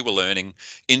information we were learning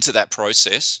into that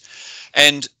process.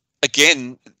 And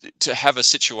again, to have a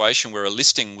situation where a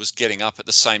listing was getting up at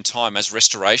the same time as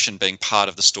restoration being part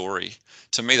of the story,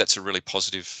 to me, that's a really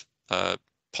positive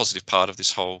part of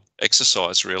this whole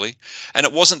exercise, really. And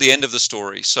it wasn't the end of the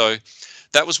story. So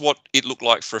that was what it looked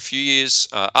like for a few years.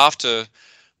 After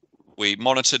we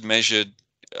monitored, measured,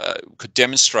 could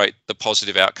demonstrate the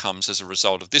positive outcomes as a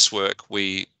result of this work,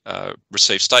 we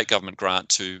received state government grant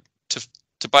to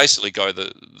basically go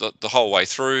the whole way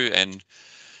through. And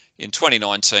in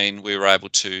 2019, we were able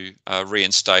to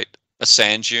reinstate a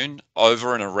sand dune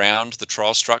over and around the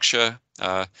trial structure.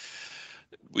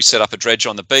 We set up a dredge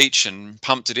on the beach and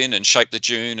pumped it in and shaped the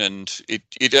dune, and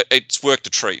it's worked a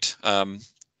treat.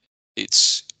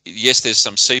 Yes, there's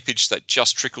some seepage that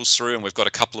just trickles through, and we've got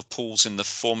a couple of pools in the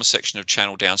former section of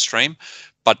channel downstream,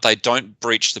 but they don't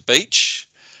breach the beach.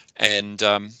 And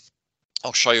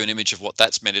I'll show you an image of what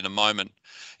that's meant in a moment.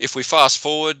 If we fast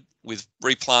forward with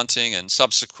replanting and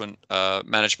subsequent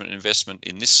management and investment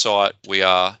in this site, we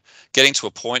are getting to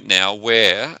a point now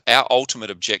where our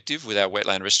ultimate objective with our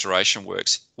wetland restoration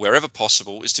works, wherever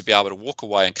possible, is to be able to walk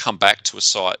away and come back to a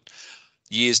site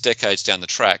years, decades down the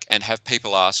track and have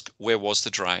people ask, where was the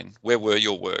drain? Where were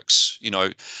your works? You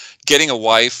know, getting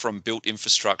away from built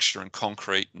infrastructure and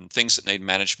concrete and things that need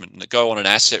management and that go on an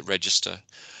asset register.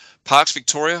 Parks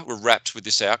Victoria were wrapped with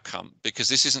this outcome because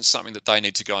this isn't something that they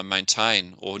need to go and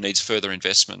maintain or needs further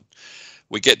investment.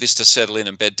 We get this to settle in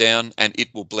and bed down, and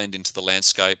it will blend into the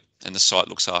landscape, and the site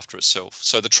looks after itself.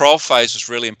 So the trial phase was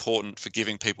really important for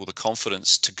giving people the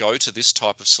confidence to go to this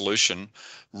type of solution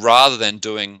rather than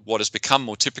doing what has become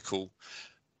more typical,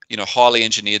 you know, highly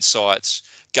engineered sites,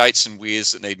 gates and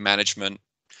weirs that need management,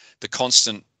 the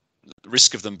constant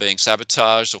risk of them being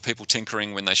sabotaged or people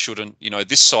tinkering when they shouldn't. You know,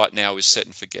 this site now is set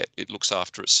and forget. It looks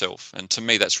after itself. And to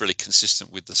me, that's really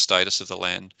consistent with the status of the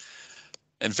land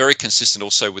and very consistent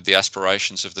also with the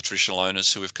aspirations of the traditional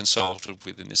owners who we've consulted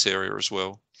with in this area as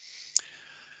well.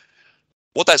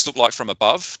 What that's looked like from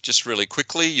above, just really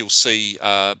quickly, you'll see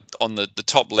on the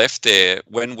top left there,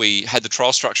 when we had the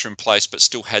trial structure in place but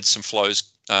still had some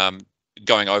flows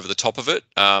going over the top of it,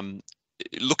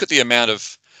 look at the amount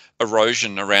of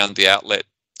erosion around the outlet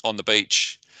on the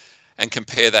beach and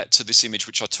compare that to this image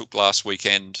which I took last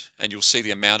weekend, and you'll see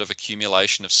the amount of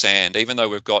accumulation of sand. Even though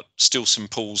we've got still some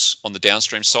pools on the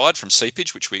downstream side from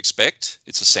seepage, which we expect,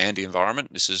 it's a sandy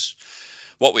environment, this is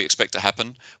what we expect to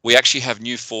happen, we actually have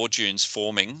new foredunes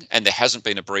forming, and there hasn't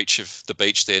been a breach of the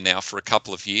beach there now for a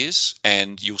couple of years.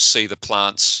 And you'll see the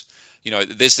plants, you know,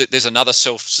 there's another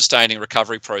self-sustaining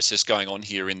recovery process going on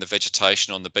here in the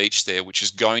vegetation on the beach there, which is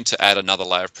going to add another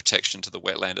layer of protection to the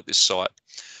wetland at this site.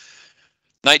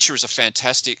 Nature is a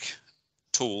fantastic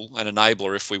tool and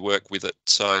enabler if we work with it.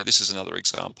 So this is another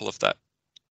example of that.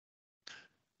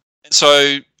 And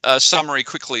so a summary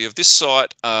quickly of this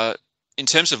site, in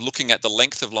terms of looking at the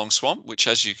length of Long Swamp, which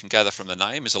as you can gather from the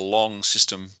name is a long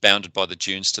system bounded by the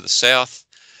dunes to the south,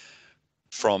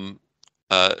 from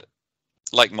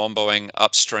Lake Momboang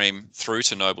upstream through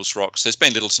to Nobles Rocks, there's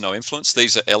been little to no influence.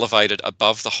 These are elevated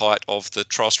above the height of the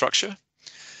trial structure.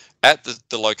 At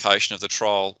the location of the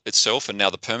trial itself and now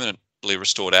the permanently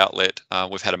restored outlet,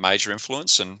 we've had a major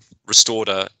influence and restored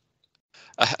a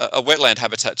wetland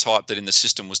habitat type that in the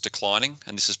system was declining,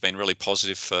 and this has been really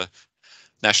positive for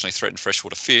nationally threatened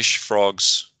freshwater fish,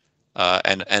 frogs,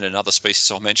 and another species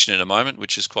I'll mention in a moment,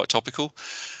 which is quite topical.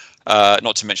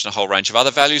 Not to mention a whole range of other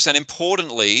values. And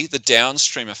importantly, the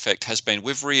downstream effect has been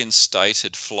we've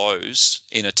reinstated flows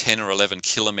in a 10 or 11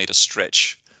 kilometre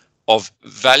stretch of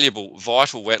valuable,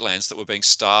 vital wetlands that were being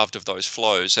starved of those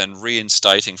flows, and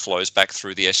reinstating flows back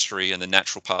through the estuary and the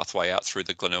natural pathway out through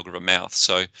the Glenelg River mouth.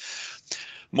 So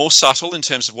more subtle in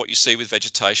terms of what you see with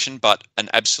vegetation, but an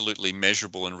absolutely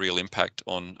measurable and real impact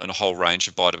on a whole range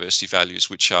of biodiversity values,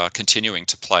 which are continuing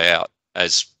to play out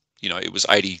as, you know, it was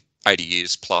 80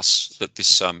 years plus that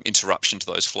this interruption to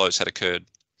those flows had occurred.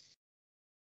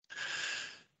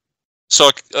 So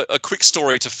a quick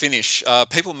story to finish.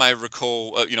 People may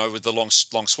recall, you know, with the Long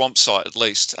Swamp site at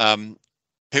least,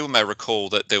 people may recall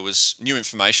that there was new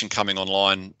information coming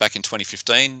online back in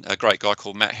 2015. A great guy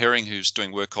called Matt Herring, who's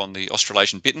doing work on the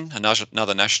Australasian bittern,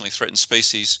 another nationally threatened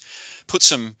species, put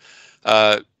some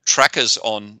trackers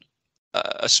on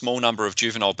a small number of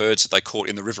juvenile birds that they caught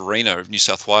in the Riverina of New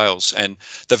South Wales. And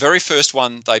the very first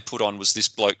one they put on was this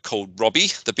bloke called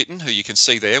Robbie, the bittern, who you can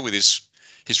see there with his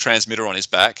transmitter on his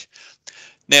back.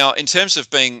 Now, in terms of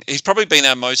he's probably been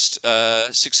our most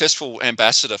successful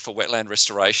ambassador for wetland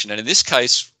restoration, and in this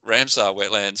case, Ramsar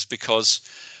wetlands, because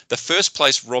the first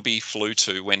place Robbie flew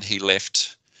to when he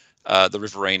left the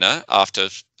Riverina after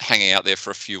hanging out there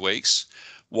for a few weeks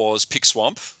was Pick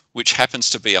Swamp, which happens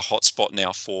to be a hotspot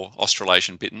now for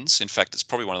Australasian bittern. In fact, it's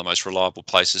probably one of the most reliable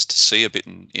places to see a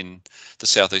bittern in the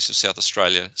southeast of South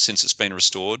Australia since it's been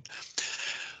restored.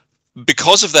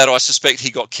 Because of that, I suspect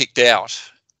he got kicked out.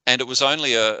 And it was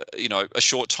only a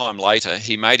short time later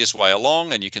he made his way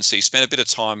along, and you can see he spent a bit of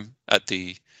time at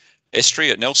the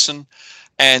estuary at Nelson,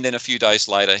 and then a few days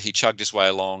later he chugged his way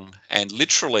along, and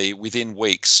literally within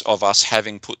weeks of us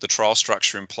having put the trial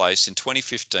structure in place in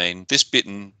 2015, this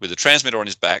bittern with a transmitter on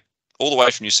his back all the way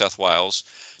from New South Wales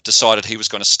decided he was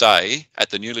going to stay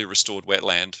at the newly restored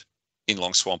wetland in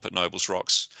Long Swamp at Nobles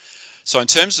Rocks. So in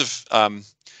terms of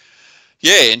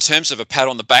in terms of a pat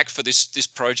on the back for this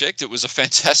project, it was a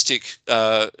fantastic,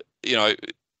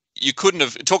 you couldn't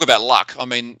have, talk about luck. I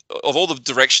mean, of all the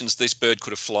directions this bird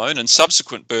could have flown, and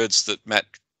subsequent birds that Matt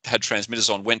had transmitters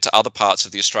on went to other parts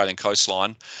of the Australian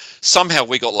coastline, somehow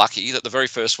we got lucky that the very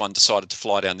first one decided to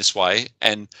fly down this way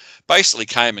and basically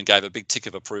came and gave a big tick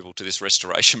of approval to this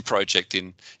restoration project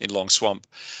in Long Swamp.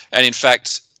 And in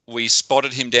fact, we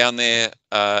spotted him down there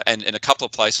and in a couple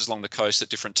of places along the coast at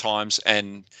different times,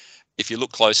 and if you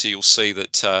look closer, you'll see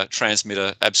that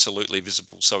transmitter absolutely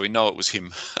visible. So we know it was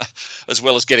him, as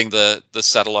well as getting the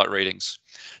satellite readings.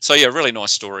 So yeah, really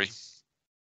nice story.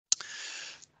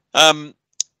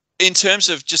 In terms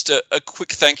of just a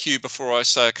quick thank you before I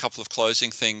say a couple of closing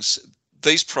things,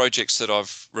 these projects that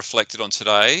I've reflected on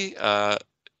today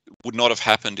would not have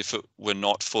happened if it were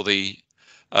not for the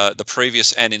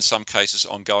previous and in some cases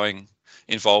ongoing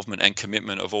involvement and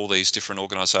commitment of all these different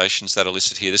organisations that are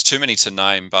listed here. There's too many to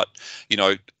name, but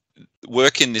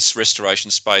work in this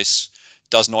restoration space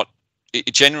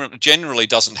generally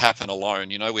doesn't happen alone.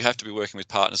 We have to be working with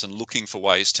partners and looking for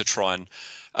ways to try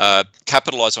and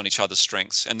capitalise on each other's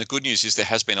strengths. And the good news is there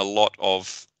has been a lot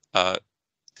of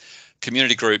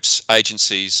community groups,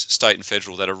 agencies, state and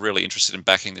federal, that are really interested in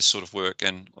backing this sort of work.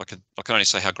 And I can only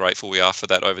say how grateful we are for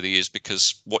that over the years,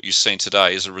 because what you've seen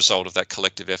today is a result of that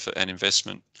collective effort and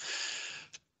investment.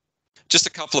 Just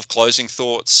a couple of closing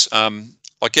thoughts.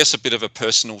 I guess a bit of a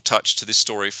personal touch to this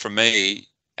story for me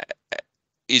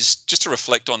is just to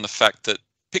reflect on the fact that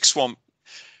Pick Swamp,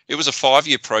 it was a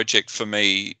 5-year project for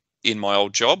me in my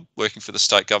old job, working for the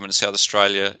state government of South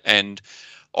Australia. And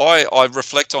I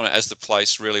reflect on it as the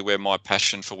place really where my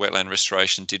passion for wetland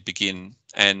restoration did begin.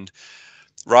 And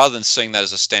rather than seeing that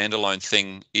as a standalone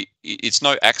thing, it's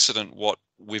no accident what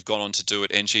we've gone on to do at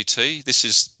NGT. This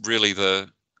is really the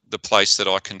place that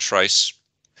I can trace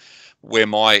where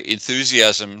my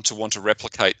enthusiasm to want to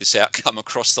replicate this outcome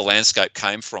across the landscape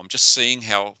came from, just seeing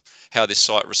how this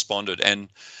site responded. And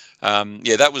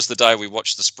that was the day we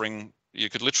watched the spring. You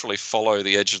could literally follow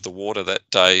the edge of the water that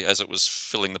day as it was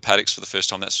filling the paddocks for the first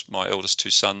time. That's my eldest 2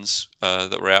 sons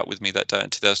that were out with me that day in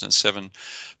 2007.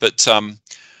 But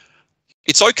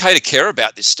it's okay to care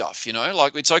about this stuff,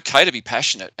 like it's okay to be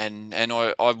passionate. And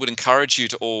I would encourage you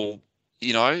to all,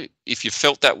 if you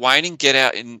felt that waning, get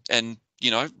out and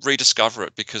rediscover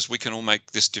it, because we can all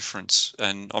make this difference.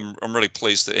 And I'm really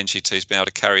pleased that NGT has been able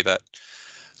to carry that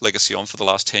legacy on for the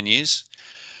last 10 years.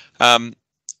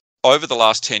 Over the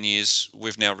last 10 years,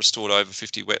 we've now restored over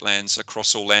 50 wetlands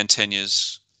across all land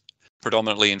tenures,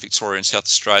 predominantly in Victoria and South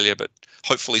Australia, but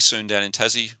hopefully soon down in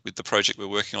Tassie with the project we're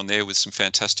working on there with some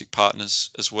fantastic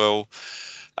partners as well.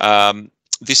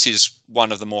 This is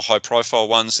one of the more high-profile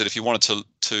ones that if you wanted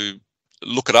to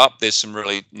look it up, there's some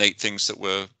really neat things that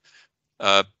were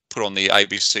put on the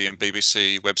ABC and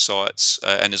BBC websites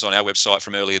and is on our website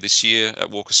from earlier this year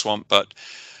at Walker Swamp. But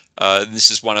this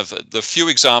is one of the few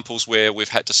examples where we've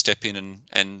had to step in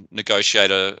and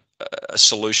negotiate a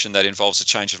solution that involves a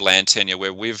change of land tenure,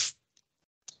 where we've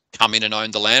come in and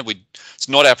owned the land. It's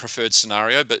not our preferred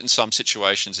scenario, but in some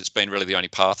situations it's been really the only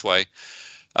pathway.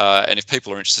 And if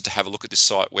people are interested to have a look at this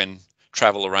site when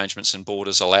travel arrangements and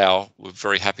borders allow, we're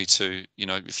very happy to,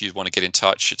 if you want to get in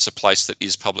touch. It's a place that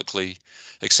is publicly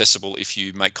accessible if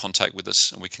you make contact with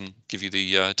us, and we can give you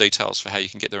the details for how you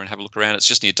can get there and have a look around. It's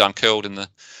just near Dunkeld in the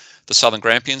Southern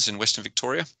Grampians in Western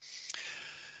Victoria.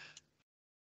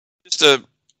 Just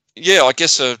I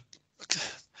guess a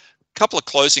couple of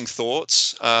closing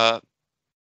thoughts.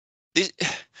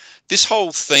 This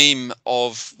whole theme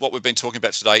of what we've been talking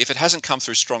about today, if it hasn't come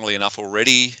through strongly enough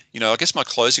already, I guess my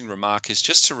closing remark is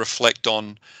just to reflect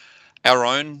on our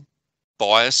own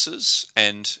biases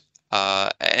and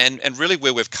really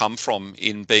where we've come from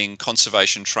in being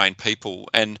conservation trained people.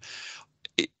 And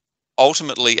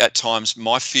ultimately, at times,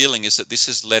 my feeling is that this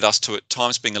has led us to at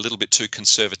times being a little bit too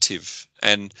conservative.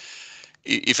 And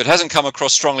if it hasn't come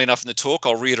across strongly enough in the talk,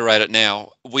 I'll reiterate it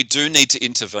now. We do need to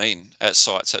intervene at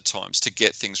sites at times to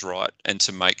get things right and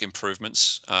to make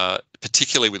improvements,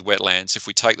 particularly with wetlands, if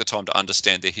we take the time to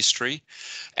understand their history.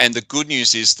 And the good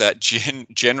news is that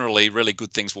generally really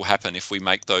good things will happen if we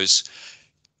make those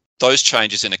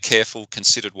changes in a careful,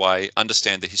 considered way,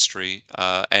 understand the history,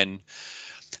 and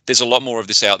there's a lot more of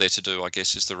this out there to do, I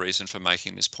guess, is the reason for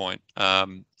making this point.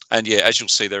 And yeah, as you'll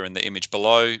see there in the image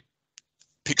below,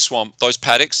 Pick Swamp, those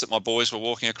paddocks that my boys were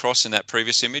walking across in that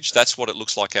previous image, that's what it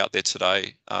looks like out there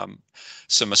today.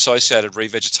 Some associated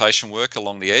revegetation work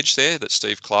along the edge there that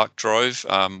Steve Clark drove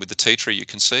with the tea tree you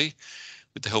can see,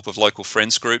 with the help of local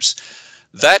friends groups.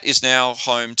 That is now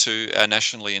home to our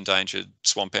nationally endangered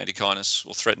swamp antechinus,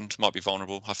 or threatened, might be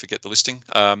vulnerable, I forget the listing.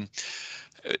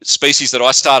 Species that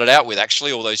I started out with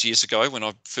actually all those years ago when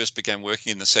I first began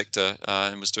working in the sector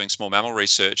and was doing small mammal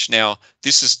research. Now,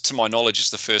 this is, to my knowledge,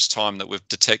 is the first time that we've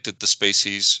detected the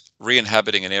species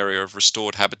re-inhabiting an area of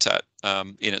restored habitat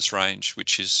in its range,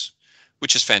 which is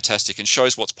fantastic and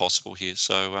shows what's possible here.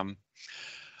 So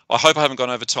I hope I haven't gone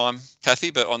over time,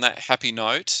 Kathy, but on that happy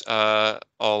note,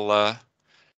 I'll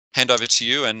hand over to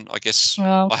you, and I guess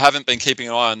I haven't been keeping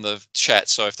an eye on the chat,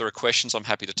 so if there are questions, I'm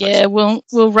happy to take them.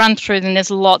 We'll run through them. There's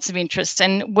lots of interest,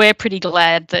 and we're pretty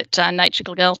glad that Nature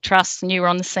Gazelle Trust and you were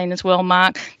on the scene as well,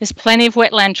 Mark. There's plenty of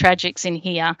wetland tragics in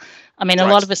here. I mean, a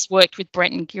lot of us worked with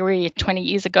Brent and Geary 20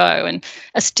 years ago and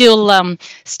are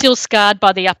still scarred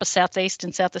by the upper southeast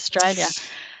and South Australia.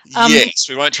 Yes,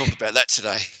 we won't talk about that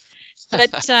today.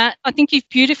 But I think you've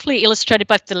beautifully illustrated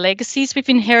both the legacies we've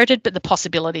inherited, but the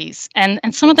possibilities. And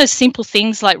some of those simple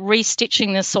things like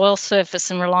restitching the soil surface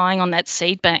and relying on that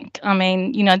seed bank. I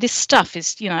mean, this stuff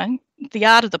is, the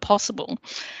art of the possible.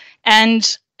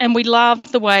 And we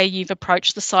love the way you've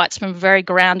approached the sites from a very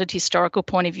grounded historical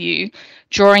point of view,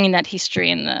 drawing in that history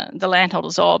and the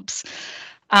landholders' obs.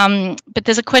 But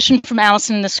there's a question from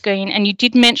Alison in the screen, and you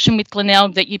did mention with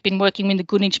Glenelg that you've been working with the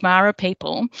Gunditj Mara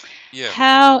people. Yeah.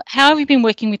 How have you been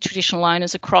working with traditional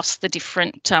owners across the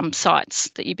different sites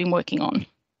that you've been working on?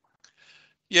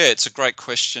 Yeah, it's a great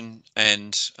question,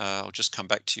 and I'll just come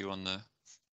back to you on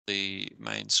the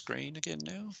main screen again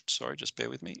now. Sorry, just bear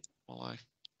with me while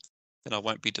then I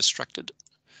won't be distracted.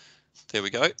 There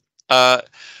we go.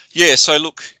 Yeah, so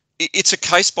look, it's a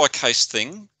case-by-case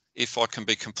thing, if I can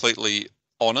be completely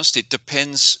honest. It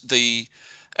depends.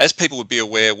 As people would be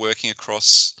aware, working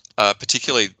across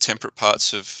particularly temperate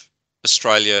parts of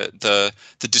Australia, the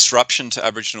disruption to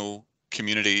Aboriginal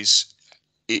communities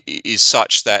is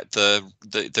such that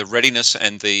the readiness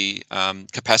and the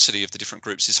capacity of the different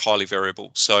groups is highly variable.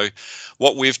 So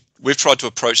what we've tried to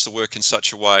approach the work in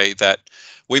such a way that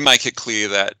we make it clear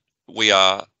that we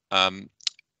are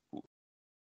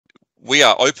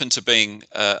open to being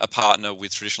a partner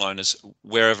with traditional owners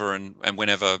wherever and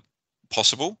whenever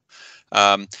possible.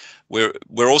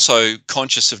 We're also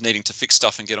conscious of needing to fix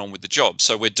stuff and get on with the job.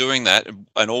 So we're doing that,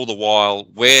 and all the while,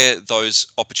 where those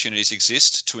opportunities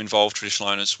exist to involve traditional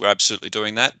owners, we're absolutely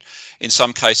doing that. In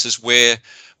some cases, we're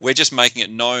just making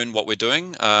it known what we're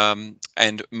doing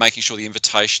and making sure the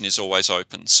invitation is always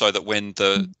open, so that when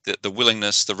the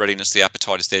willingness, the readiness, the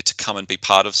appetite is there to come and be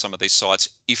part of some of these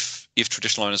sites, if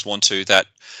traditional owners want to, that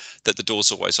the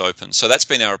door's always open. So that's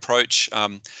been our approach.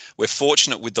 We're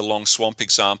fortunate with the Long Swamp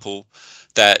example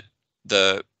that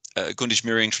the Gunditj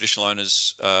Mirring Traditional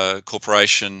Owners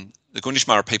Corporation, the Gunditj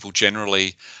Mara people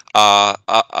generally are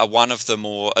one of the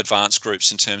more advanced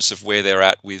groups in terms of where they're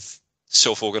at with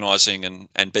self-organising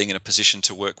and being in a position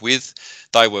to work with.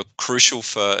 They were crucial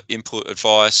for input,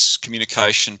 advice,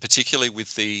 communication, particularly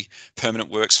with the permanent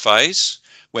works phase,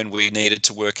 when we needed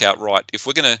to work out, right, if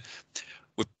we're going to,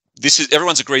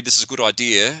 everyone's agreed this is a good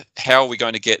idea, how are we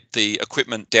going to get the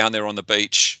equipment down there on the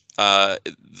beach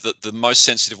the most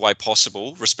sensitive way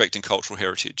possible, respecting cultural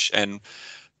heritage? And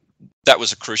that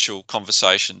was a crucial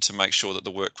conversation to make sure that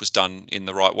the work was done in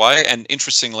the right way. And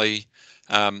interestingly,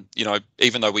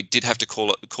 even though we did have to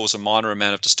cause a minor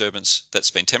amount of disturbance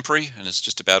that's been temporary, and it's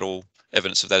just about all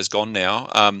evidence of that is gone now,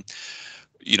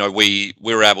 we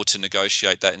were able to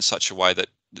negotiate that in such a way that,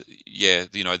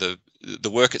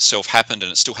 the work itself happened,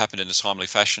 and it still happened in a timely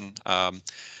fashion.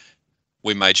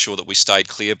 We made sure that we stayed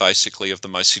clear, basically, of the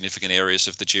most significant areas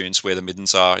of the dunes where the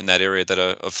middens are in that area that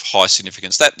are of high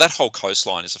significance. That whole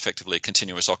coastline is effectively a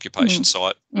continuous occupation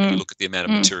site when you look at the amount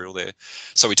of material there.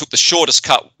 So we took the shortest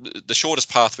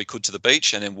path we could to the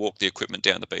beach, and then walked the equipment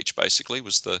down the beach, basically,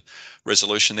 was the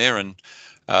resolution there. And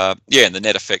and the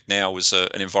net effect now was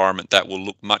an environment that will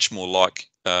look much more like,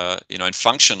 and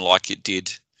function like it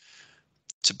did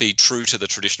to be true to the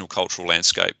traditional cultural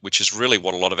landscape, which is really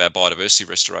what a lot of our biodiversity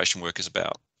restoration work is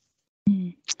about.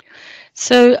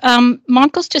 So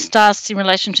Michael's just asked in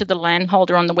relation to the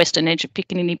landholder on the western edge of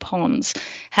Piccaninny Ponds,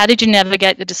 how did you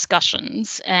navigate the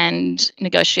discussions and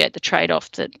negotiate the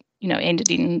trade-off that, ended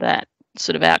in that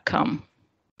sort of outcome?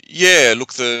 Yeah,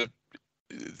 look, the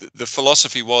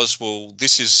philosophy was, well,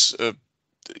 this is the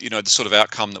sort of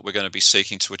outcome that we're going to be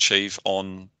seeking to achieve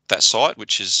on that site,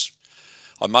 which is,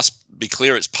 I must be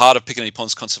clear, it's part of Piccaninny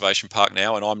Ponds Conservation Park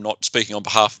now, and I'm not speaking on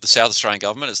behalf of the South Australian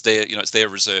government. It's their, it's their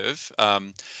reserve.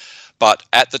 But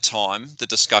at the time, the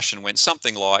discussion went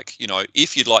something like,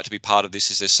 if you'd like to be part of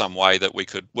this, is there some way that we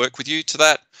could work with you to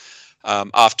that?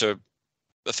 After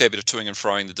a fair bit of toing and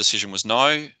froing, the decision was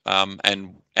no,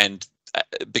 and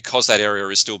because that area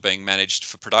is still being managed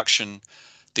for production,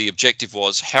 the objective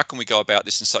was, how can we go about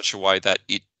this in such a way that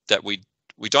we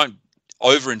don't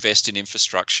overinvest in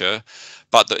infrastructure,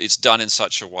 but that it's done in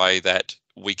such a way that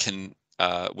we can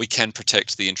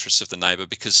protect the interests of the neighbour,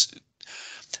 because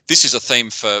this is a theme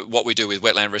for what we do with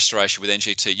wetland restoration with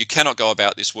NGT. You cannot go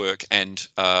about this work and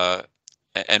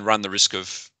run the risk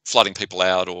of flooding people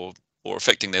out or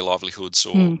affecting their livelihoods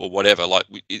or whatever.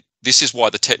 This is why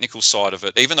the technical side of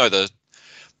it, even though the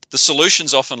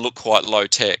solutions often look quite low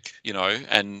tech,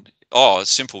 and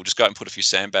it's simple, just go out and put a few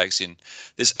sandbags in.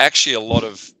 There's actually a lot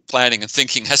of planning and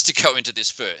thinking has to go into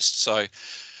this first. So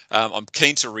I'm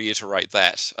keen to reiterate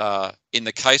that. In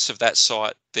the case of that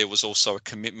site, there was also a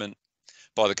commitment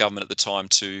by the government at the time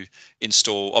to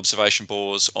install observation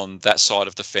bores on that side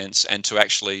of the fence, and to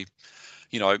actually,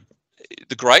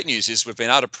 the great news is we've been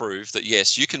able to prove that,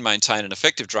 yes, you can maintain an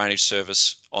effective drainage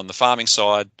service on the farming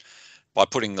side by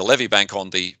putting the levee bank on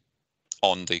the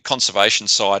conservation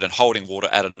side and holding water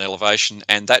at an elevation,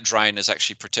 and that drain is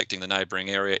actually protecting the neighbouring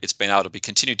area. It's been able to be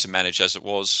continued to manage as it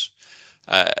was,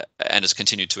 and has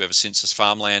continued to ever since as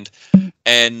farmland.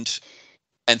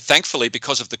 And thankfully,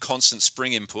 because of the constant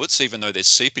spring inputs, even though there's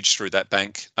seepage through that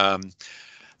bank,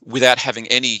 without having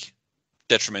any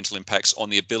detrimental impacts on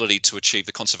the ability to achieve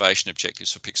the conservation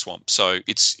objectives for Pick Swamp. So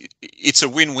it's a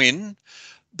win-win.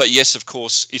 But yes, of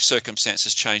course, if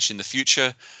circumstances change in the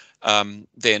future,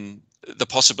 then the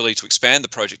possibility to expand the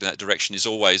project in that direction is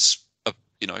always,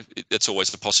 it's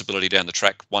always the possibility down the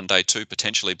track one day too,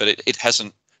 potentially. But it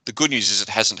hasn't. The good news is it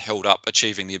hasn't held up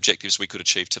achieving the objectives we could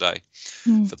achieve today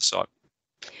for the site.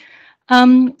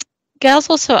 Gail's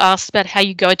also asked about how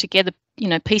you go together,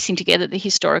 piecing together the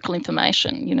historical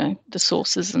information, the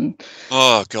sources and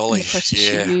the process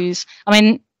you use. I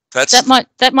mean,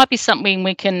 that might be something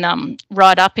we can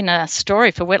write up in a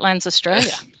story for Wetlands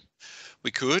Australia.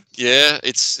 We could, yeah.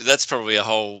 That's probably a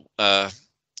whole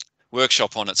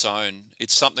workshop on its own.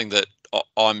 It's something that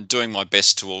I'm doing my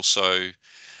best to also,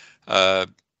 I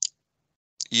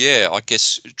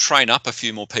guess, train up a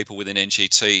few more people within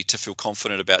NGT to feel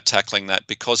confident about tackling that,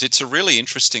 because it's a really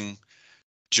interesting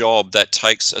job that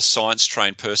takes a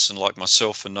science-trained person like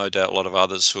myself, and no doubt a lot of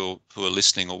others who are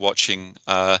listening or watching,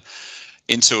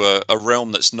 into a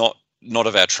realm that's not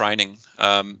of our training.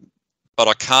 But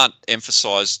I can't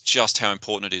emphasize just how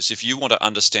important it is. If you want to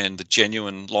understand the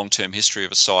genuine long-term history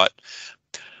of a site,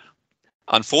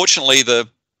 unfortunately, the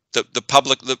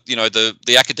public,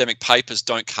 the academic papers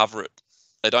don't cover it.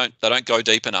 They don't go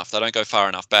deep enough. They don't go far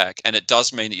enough back, and it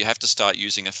does mean that you have to start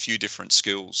using a few different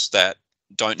skills that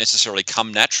don't necessarily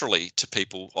come naturally to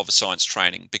people of a science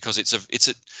training, because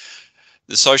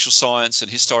the social science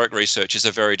and historic research is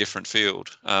a very different field.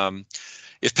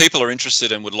 If people are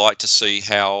interested and would like to see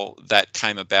how that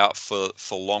came about for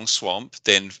Long Swamp,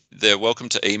 then they're welcome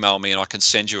to email me, and I can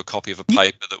send you a copy of a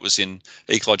paper that was in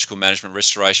Ecological Management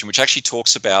Restoration, which actually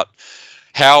talks about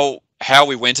how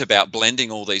we went about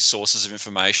blending all these sources of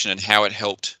information and how it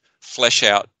helped flesh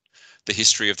out the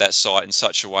history of that site in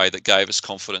such a way that gave us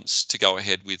confidence to go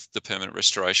ahead with the permanent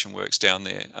restoration works down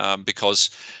there.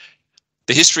 Because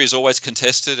the history is always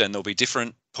contested, and there'll be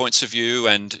different points of view,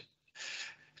 and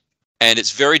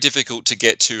it's very difficult to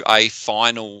get to a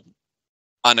final,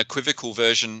 unequivocal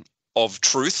version of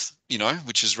truth,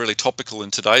 which is really topical in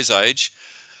today's age.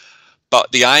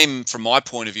 But the aim, from my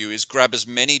point of view, is grab as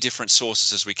many different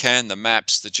sources as we can, the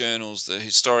maps, the journals, the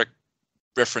historic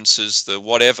references, the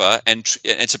whatever, and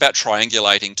it's about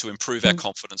triangulating to improve our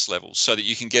confidence levels so that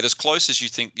you can get as close as you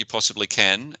think you possibly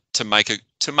can to make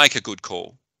a good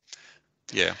call.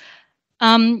 Yeah.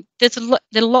 There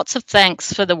are lots of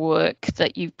thanks for the work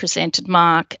that you've presented,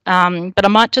 Mark, but I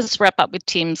might just wrap up with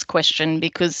Tim's question,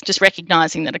 because just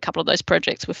recognising that a couple of those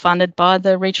projects were funded by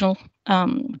the Regional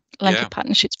Land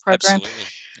Partnerships Program.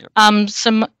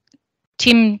 Absolutely.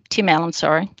 Yep. Tim Allen,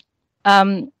 sorry.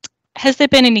 has there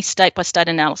been any state-by-state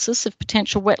analysis of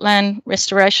potential wetland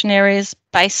restoration areas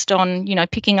based on,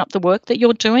 picking up the work that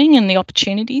you're doing and the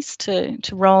opportunities to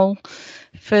roll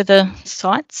further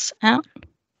sites out?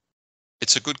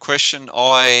 It's a good question.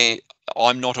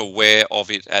 I'm not aware of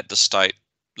it at the state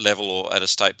level or at a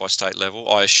state-by-state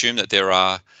level. I assume that there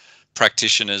are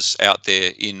practitioners out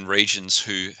there in regions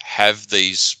who have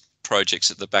these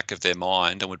projects at the back of their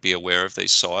mind and would be aware of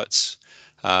these sites.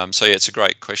 So yeah, it's a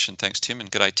great question. Thanks, Tim,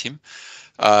 and g'day, Tim.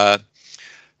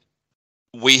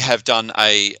 We have done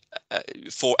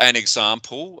for an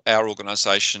example, our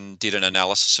organisation did an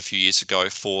analysis a few years ago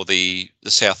for the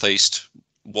southeast,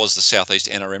 was the southeast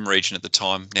NRM region at the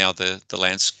time, now the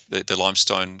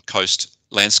Limestone Coast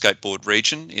Landscape Board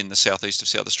region in the southeast of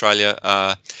South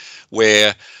Australia,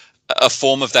 where a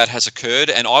form of that has occurred.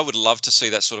 And I would love to see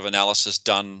that sort of analysis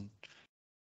done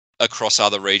across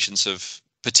other regions of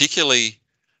particularly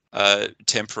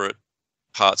temperate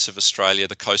parts of Australia,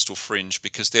 the coastal fringe,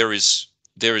 because there is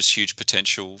huge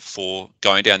potential for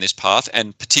going down this path.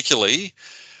 And particularly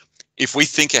if we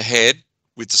think ahead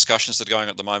with discussions that are going on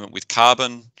at the moment with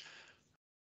carbon,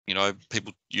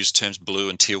 people use terms blue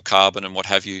and teal carbon and what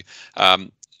have you,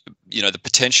 the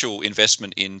potential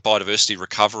investment in biodiversity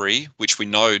recovery, which we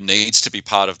know needs to be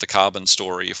part of the carbon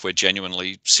story if we're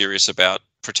genuinely serious about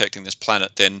protecting this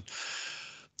planet, then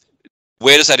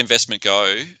where does that investment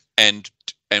go, and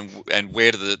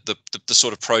where do the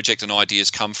sort of project and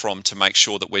ideas come from to make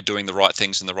sure that we're doing the right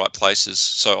things in the right places?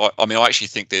 So I actually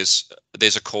think there's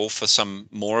a call for some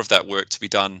more of that work to be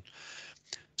done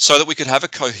so that we could have a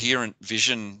coherent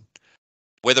vision,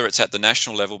 whether it's at the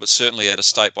national level, but certainly at a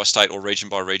state by state or region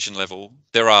by region level.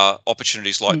 There are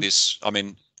opportunities like this. I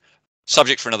mean,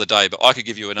 subject for another day, but I could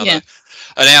give you an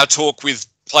hour talk with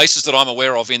places that I'm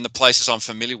aware of in the places I'm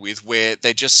familiar with, where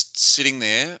they're just sitting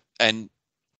there and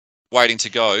waiting to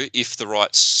go if the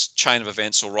right chain of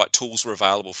events or right tools were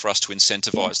available for us to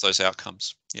incentivize those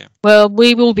outcomes. Yeah. Well,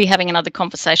 we will be having another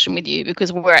conversation with you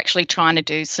because we're actually trying to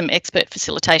do some expert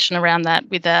facilitation around that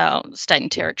with our state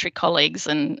and territory colleagues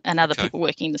and other people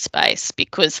working in the space,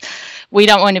 because we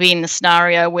don't want to be in the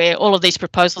scenario where all of these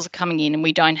proposals are coming in and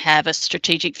we don't have a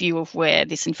strategic view of where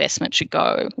this investment should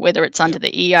go, whether it's under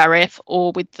the ERF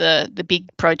or with the big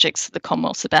projects the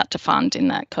Commonwealth's about to fund in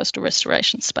that coastal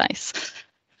restoration space.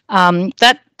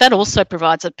 That also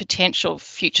provides a potential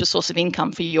future source of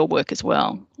income for your work as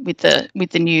well with the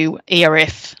new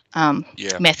ERF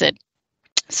method.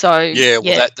 So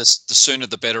the sooner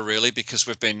the better, really, because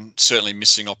we've been certainly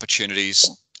missing opportunities,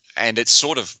 and it's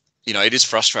sort of it is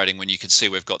frustrating when you can see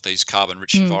we've got these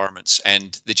carbon-rich environments,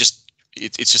 and they're just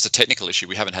it's just a technical issue.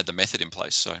 We haven't had the method in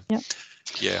place, so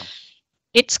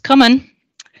it's common.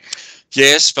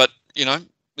 Yes, but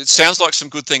it sounds like some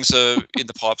good things are in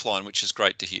the pipeline, which is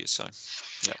great to hear. So,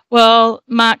 Well,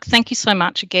 Mark, thank you so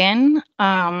much again.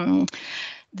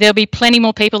 There'll be plenty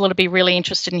more people that'll be really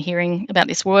interested in hearing about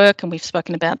this work, and we've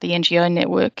spoken about the NGO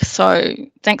network. So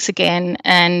thanks again.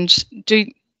 And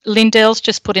Lindell's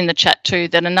just put in the chat too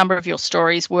that a number of your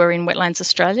stories were in Wetlands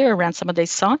Australia around some of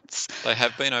these sites. They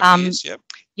have been over the years,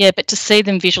 Yeah, but to see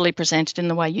them visually presented in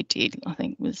the way you did, I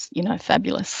think was,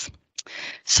 fabulous.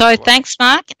 So thanks,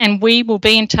 Mark, and we will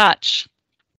be in touch.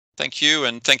 Thank you,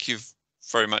 and thank you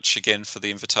very much again for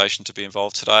the invitation to be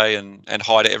involved today, and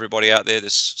hi to everybody out there.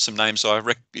 There's some names I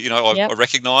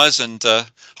recognise, and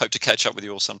hope to catch up with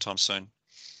you all sometime soon.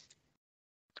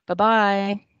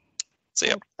 Bye-bye. See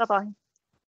ya. Bye-bye.